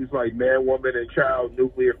values like man, woman, and child,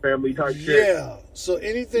 nuclear family type shit? Yeah, so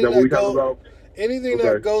anything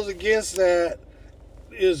that goes against that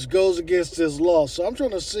goes against this law. So I'm trying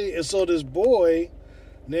to see, and so this boy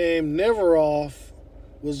named Neverov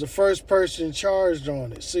was the first person charged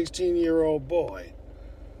on it, 16-year-old boy.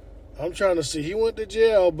 I'm trying to see, he went to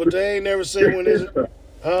jail, but they ain't never said when his...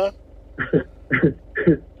 Huh?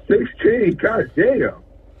 16, goddamn.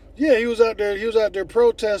 Yeah, he was out there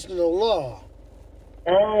protesting the law.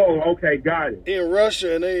 Oh, okay, got it. In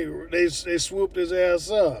Russia, and they swooped his ass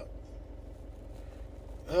up.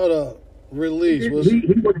 Hold up. Release. He was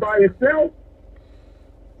by himself?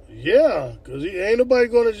 Yeah, because ain't nobody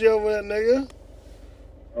going to jail for that nigga.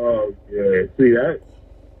 Oh, yeah. See, that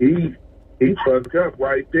he fucked up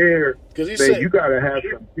right there. Because he said, you gotta have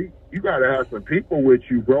some people with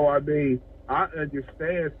you, bro. I mean, I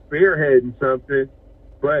understand spearheading something,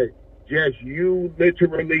 but just you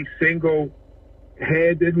literally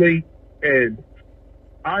single-handedly, and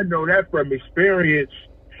I know that from experience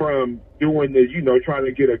from doing the, trying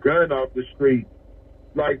to get a gun off the street.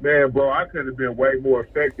 Like, man, bro, I could have been way more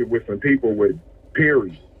effective with some people with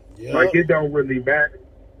period. Yep. Like, it don't really matter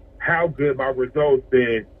how good my results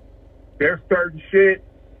been. There's certain shit.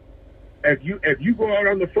 If you go out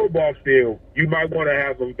on the football field, you might want to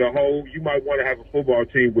have you might want to have a football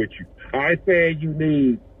team with you. I ain't saying you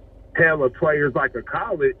need tailor players like a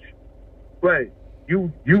college, but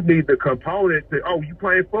you need the components. Oh, you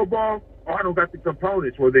playing football? Oh, I don't got the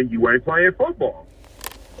components. Well, then you ain't playing football.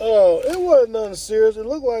 Oh, it wasn't nothing serious. It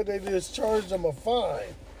looked like they just charged him a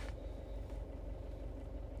fine.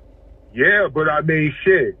 Yeah, but I mean,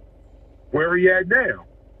 shit. Where he at now?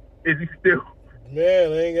 Is he still?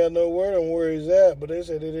 Man, they ain't got no word on where he's at, but they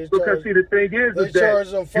said they just Because see, the thing is they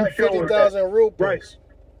charged him 50,000 rupees. Right.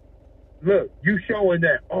 Look, you showing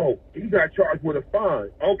that? Oh, he got charged with a fine.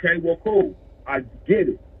 Okay, well, cool. I get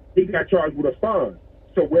it. He got charged with a fine.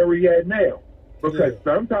 So where he at now? Because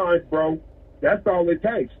sometimes, bro, that's all it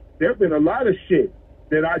takes. There's been a lot of shit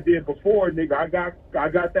that I did before, nigga. I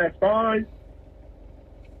got that fine.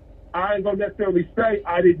 I ain't gonna necessarily say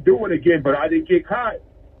I didn't do it again, but I didn't get caught.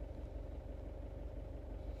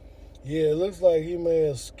 Yeah, it looks like he may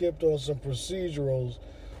have skipped on some procedurals,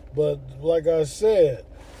 but like I said,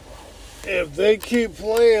 if they keep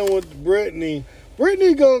playing with Brittany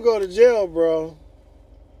gonna go to jail, bro.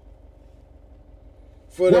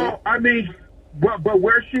 I mean, but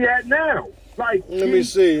where's she at now? Like, let me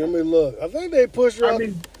see. Let me look. I think they pushed her.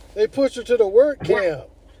 They pushed her to the work camp.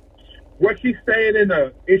 What she staying in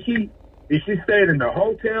the? Is she staying in the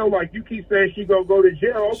hotel? Like you keep saying she gonna go to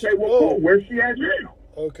jail. Okay, well, cool. Where's she at now?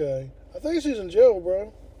 Okay, I think she's in jail,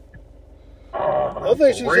 bro. I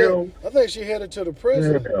think she headed to the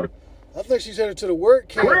prison. Yeah. I think she's headed to the work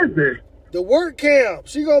camp. Prison. The work camp.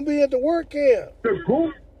 She gonna be at the work camp.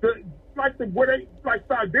 Like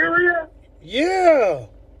Siberia? Yeah.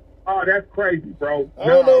 Oh, that's crazy, bro. I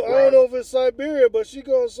don't know if it's Siberia, but she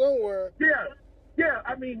going somewhere. Yeah.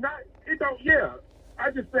 I mean, I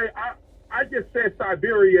just said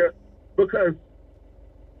Siberia because,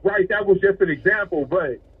 right, that was just an example,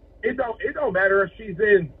 but it don't matter if she's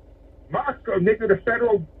in Moscow, nigga. The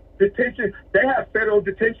federal detention, they have federal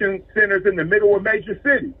detention centers in the middle of major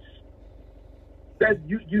cities. That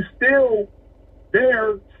you still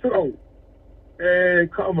there, so,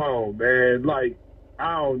 and come on, man. Like,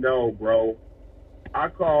 I don't know, bro. I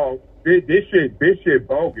call this shit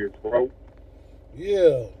bogus, bro.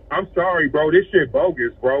 Yeah. I'm sorry, bro. This shit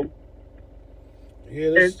bogus, bro.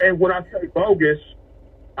 Yeah. And when I say bogus,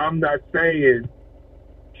 I'm not saying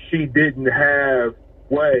she didn't have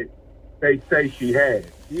what they say she had.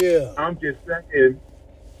 Yeah. I'm just saying,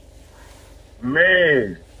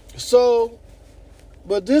 man. So,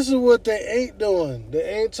 but this is what they ain't doing. They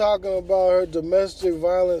ain't talking about her domestic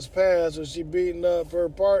violence past or she beating up her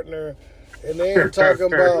partner. And they ain't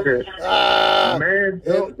talking about, man,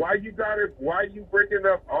 why you bringing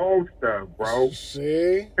up old stuff, bro?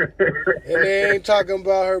 See? And they ain't talking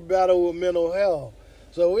about her battle with mental health.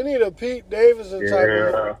 So we need a Pete Davidson type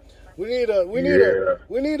of, we need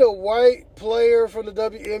a white player from the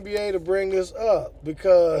WNBA to bring this up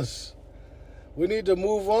because we need to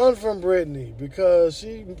move on from Brittany because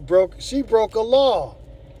she broke a law.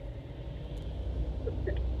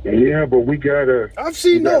 Yeah, but we gotta. I've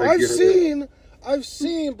seen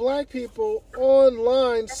black people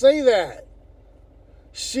online say that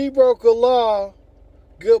she broke a law.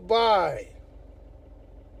 Goodbye,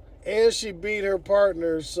 and she beat her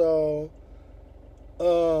partner. So,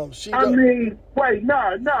 See, okay,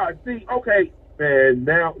 man.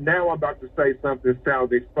 Now I'm about to say something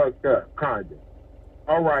sounding fucked up, kinda.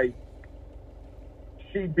 All right,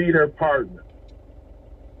 she beat her partner.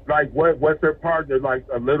 Like, what's her partner? Like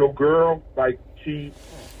a little girl? Like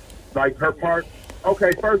her part?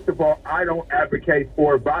 Okay, first of all, I don't advocate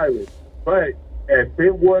for violence. But if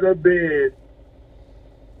it would have been,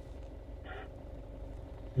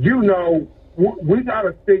 we got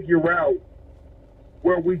to figure out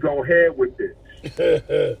where we go head with this.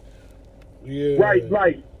 Yeah. Right,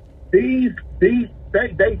 like, they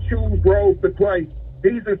choose roles to play.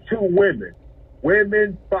 These are two women.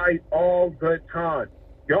 Women fight all the time.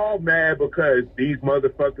 Y'all mad because these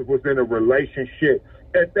motherfuckers was in a relationship.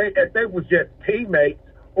 If they was just teammates,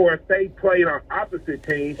 or if they played on opposite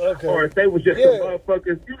teams, or if they was just some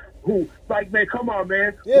motherfuckers who, like, man, come on,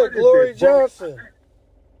 man. Yeah, Glory Johnson.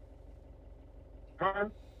 Huh?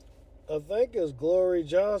 I think it's Glory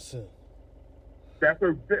Johnson. That's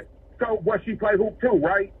her. So what, she play hoop too,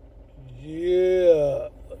 right? Yeah.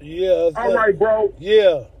 All right, bro.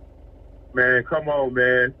 Yeah. Man, come on,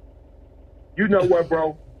 man. You know what,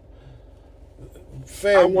 bro?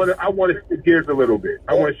 Fam, I want to shift gears a little bit.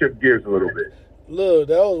 Look,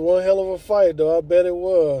 that was one hell of a fight, though. I bet it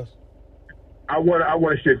was. I want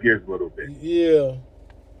to shift gears a little bit. Yeah.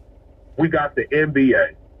 We got the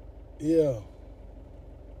NBA. Yeah.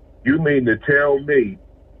 You mean to tell me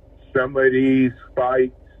some of these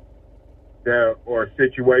fights that or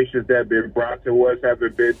situations that have been brought to us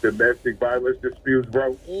haven't been domestic violence disputes,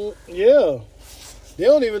 bro? Yeah. They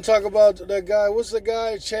don't even talk about that guy. What's the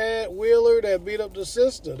guy, Chad Wheeler, that beat up the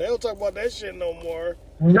sister? They don't talk about that shit no more.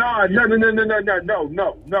 No.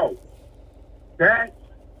 That's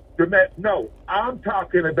no. I'm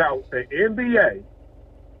talking about the NBA.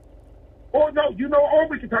 Or no, or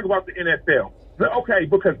we can talk about the NFL. Okay,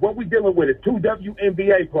 because what we're dealing with is two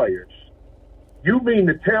WNBA players. You mean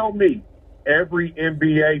to tell me every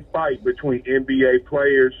NBA fight between NBA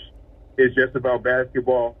players is just about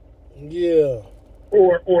basketball? Yeah.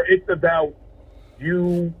 Or it's about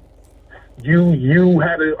you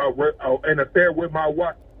had an affair with my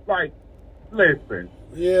wife. Like, listen.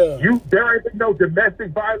 Yeah. There ain't no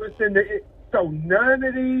domestic violence in the. So none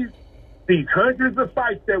of these hundreds of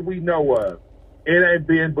fights that we know of, it ain't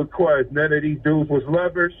been because none of these dudes was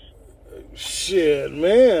lovers. Shit,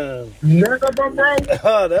 man. None of them, bro.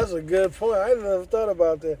 Oh, that's a good point. I never thought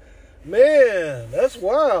about that. Man, that's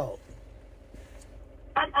wild.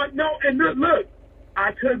 No, and look,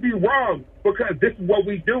 I could be wrong because this is what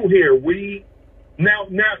we do here. We now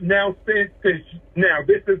since this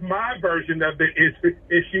is my version of it.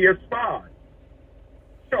 Is she a spy?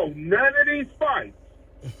 So none of these fights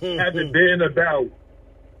haven't been about.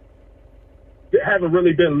 Haven't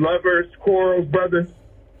really been lovers, quarrels, brothers.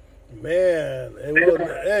 Man,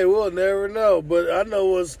 we'll never know. But I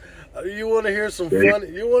know you want to hear some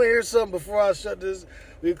funny. You want to hear something before I shut this?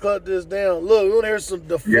 We cut this down. Look, we want to hear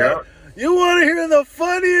fun. Yeah. You want to hear the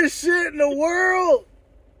funniest shit in the world?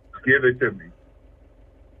 Give it to me.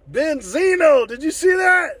 Benzino, did you see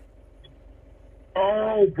that?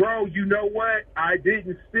 Oh, bro, you know what? I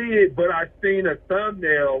didn't see it, but I seen a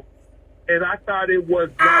thumbnail, and I thought it was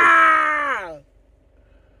like...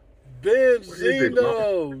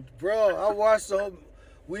 Benzino, bro, I watched the whole...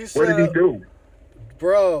 What did he do?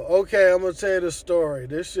 Bro, okay, I'm going to tell you the story.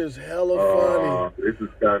 This shit's hella funny. This is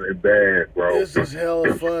kind of bad, bro. This is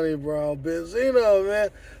hella funny, bro. Benzino, man.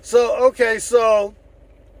 So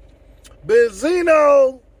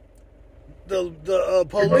Benzino... The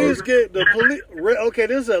police get the police. Okay,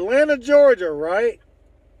 this is Atlanta, Georgia, right?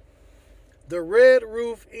 The Red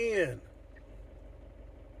Roof Inn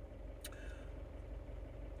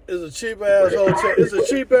is a cheap ass hotel. It's a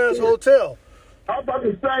cheap ass hotel. I was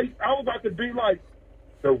about to be like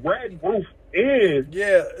the Red Roof Inn.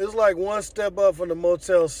 Yeah, it's like one step up from the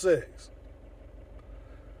Motel 6.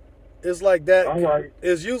 It's like that. Right.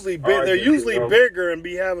 It's usually big. They're usually bigger and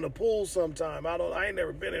be having a pool sometime. I ain't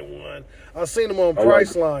never been in one. I've seen them on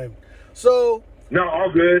Priceline. So no,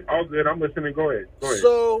 all good. I'm listening. Go ahead.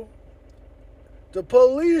 So the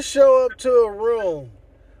police show up to a room.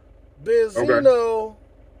 Benzino.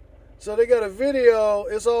 So they got a video.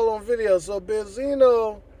 It's all on video. So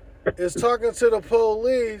Benzino is talking to the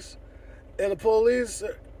police, and the police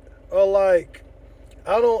are like,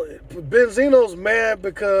 Benzino's mad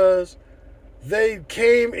because they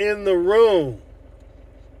came in the room.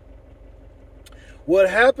 What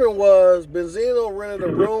happened was Benzino rented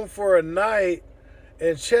a room for a night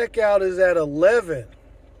and checkout is at 11.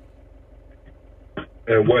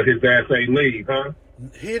 And what, his ass ain't leave, huh?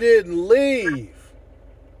 He didn't leave.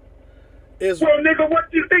 Well, nigga, what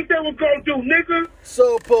do you think they was gonna do, nigga?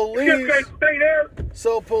 So You just can't stay there?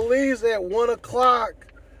 So police at 1 o'clock,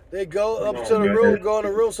 they go up to the room, go in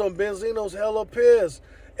the room, so Benzino's hella pissed.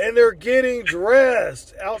 And they're getting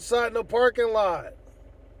dressed outside in the parking lot.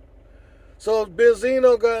 So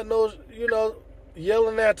Benzino got no,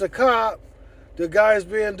 yelling at the cop. The guy's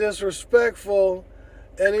being disrespectful.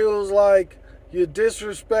 And he was like, you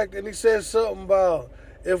disrespect. And he said something about,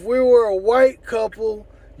 if we were a white couple,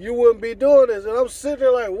 you wouldn't be doing this. And I'm sitting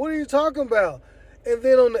there like, what are you talking about? And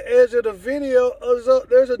then on the edge of the video,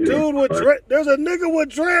 there's a dude with there's a nigga with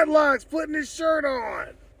dreadlocks putting his shirt on.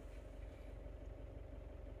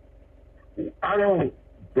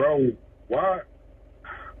 Bro, why?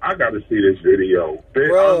 I gotta see this video.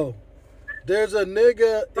 Bro, there's a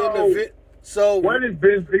nigga in the video. So what is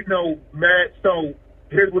Benzino mad? So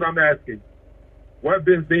here's what I'm asking. What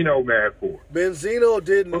Benzino mad for? Benzino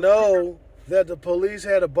didn't know that the police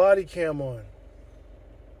had a body cam on.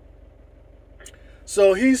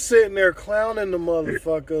 So he's sitting there clowning the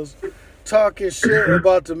motherfuckers, talking shit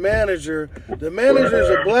about the manager. The manager's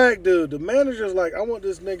a black dude. The manager's like, I want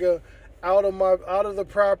this nigga out of the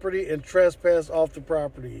property and trespass off the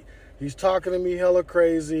property. He's talking to me hella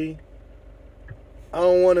crazy. I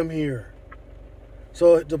don't want him here.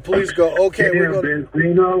 So the police go, okay, we're going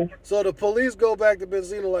to... So the police go back to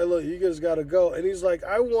Benzino like, look, you just got to go. And he's like,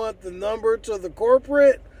 I want the number to the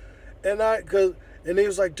corporate. And he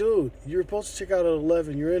was like, dude, you're supposed to check out at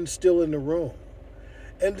 11. You're still in the room.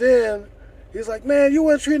 And then He's like, man, you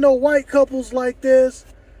wouldn't treat no white couples like this.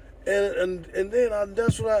 And then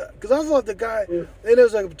that's what because I thought the guy, and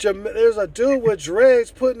there's a dude with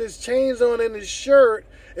dreads putting his chains on in his shirt,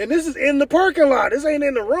 and this is in the parking lot. This ain't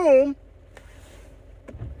in the room.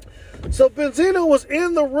 So Benzino was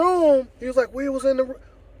in the room. He was like, he was in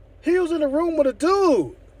the room with a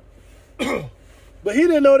dude, but he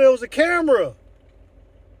didn't know there was a camera.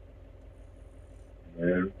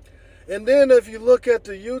 Man. And then if you look at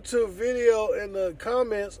the YouTube video in the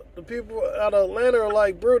comments, the people out of Atlanta are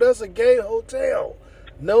like, bro, that's a gay hotel.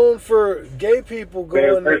 Known for gay people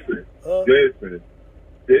going there. Listen.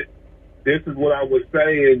 This is what I was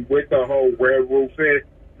saying with the whole Red Roof Inn.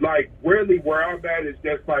 Like, really, where I'm at is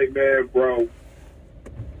just like, man, bro,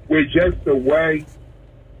 with just the way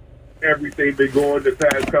everything been going the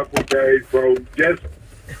past couple of days, bro,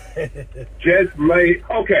 just lay,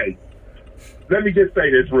 okay. Let me just say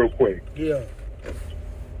this real quick. Yeah.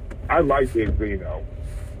 I like Benzino.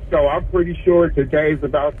 So I'm pretty sure today's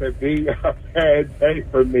about to be a bad day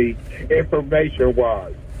for me,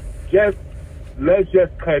 information-wise. Let's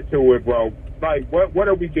just cut to it, bro. Like, what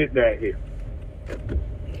are we getting at here?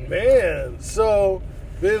 Man, so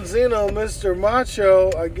Benzino, Mr.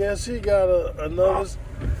 Macho, I guess he got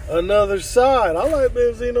another side. I like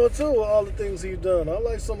Benzino too, with all the things he's done. I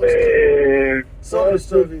like some of the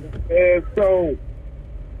stuff he done. And so,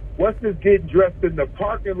 what's this getting dressed in the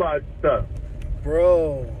parking lot stuff?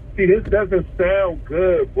 Bro. See, this doesn't sound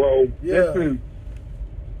good, bro. Yeah.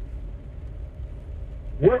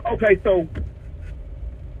 Okay, so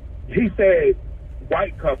he said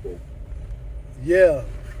white couple. Yeah.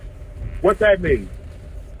 What that mean?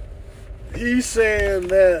 He's saying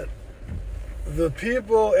that the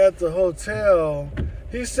people at the hotel,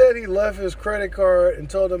 he said he left his credit card and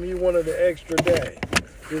told them he wanted an extra day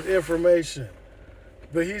with information.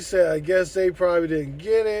 But he said, I guess they probably didn't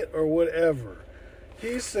get it or whatever.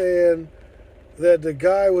 He's saying that the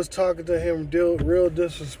guy was talking to him real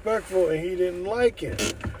disrespectful and he didn't like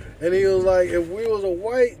it. And he was like, if we was a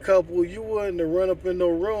white couple, you wouldn't have run up in no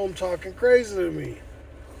room talking crazy to me.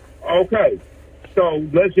 Okay, so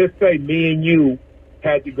let's just say me and you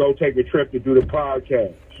had to go take a trip to do the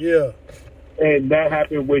podcast. Yeah. And that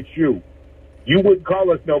happened with you. You wouldn't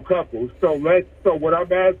call us no couple. So what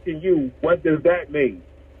I'm asking you, what does that mean?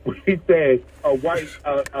 He said a white,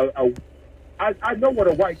 I know what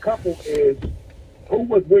a white couple is. Who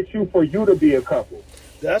was with you for you to be a couple?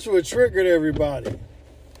 That's what triggered everybody.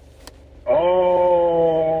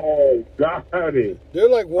 Oh, got it. They're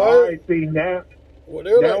like, why? I see now. Well,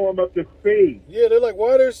 now I'm up to speed. Yeah, they're like,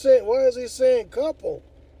 why is he saying couple?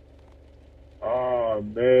 Oh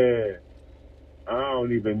man, I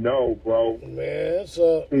don't even know, bro. Man,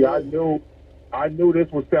 so see, I knew this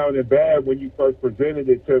was sounding bad when you first presented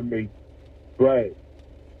it to me, but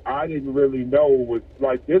I didn't really know it was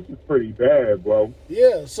like this is pretty bad, bro.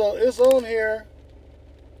 Yeah, so it's on here.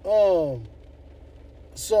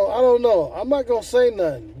 So I don't know. I'm not gonna say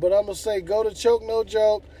nothing, but I'm gonna say go to Choke No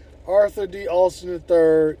Joke, Arthur D. Austin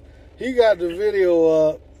III. He got the video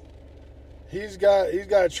up. He's got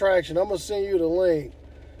traction. I'm gonna send you the link.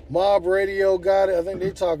 Mob Radio got it. I think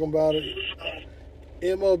they talking about it.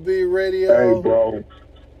 MOB Radio.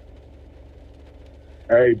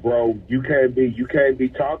 Hey bro, you can't be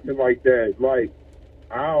talking like that. Like,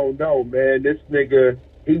 I don't know, man. This nigga,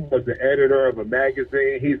 he was the editor of a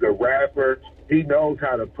magazine. He's a rapper. He knows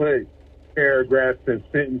how to put paragraphs and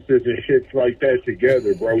sentences and shit like that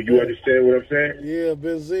together, bro. You understand what I'm saying? Yeah,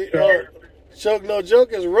 Benzino. Choke No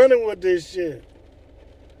Joke is running with this shit.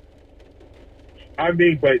 I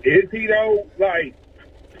mean, but is he though? Like,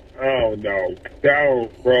 I don't know.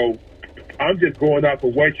 Bro. I'm just going off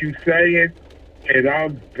of what you saying, and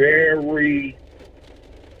I'm very...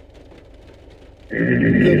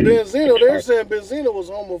 Benzino, they're saying Benzino was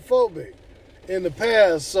homophobic in the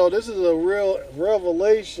past, so this is a real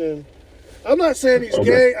revelation. I'm not saying he's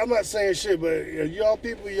gay. I'm not saying shit, but y'all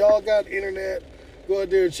people, y'all got internet. Go out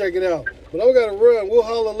there and check it out. But I'm going to run. We'll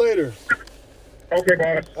holler later. Okay,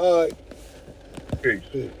 boss. All right.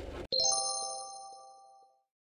 Peace.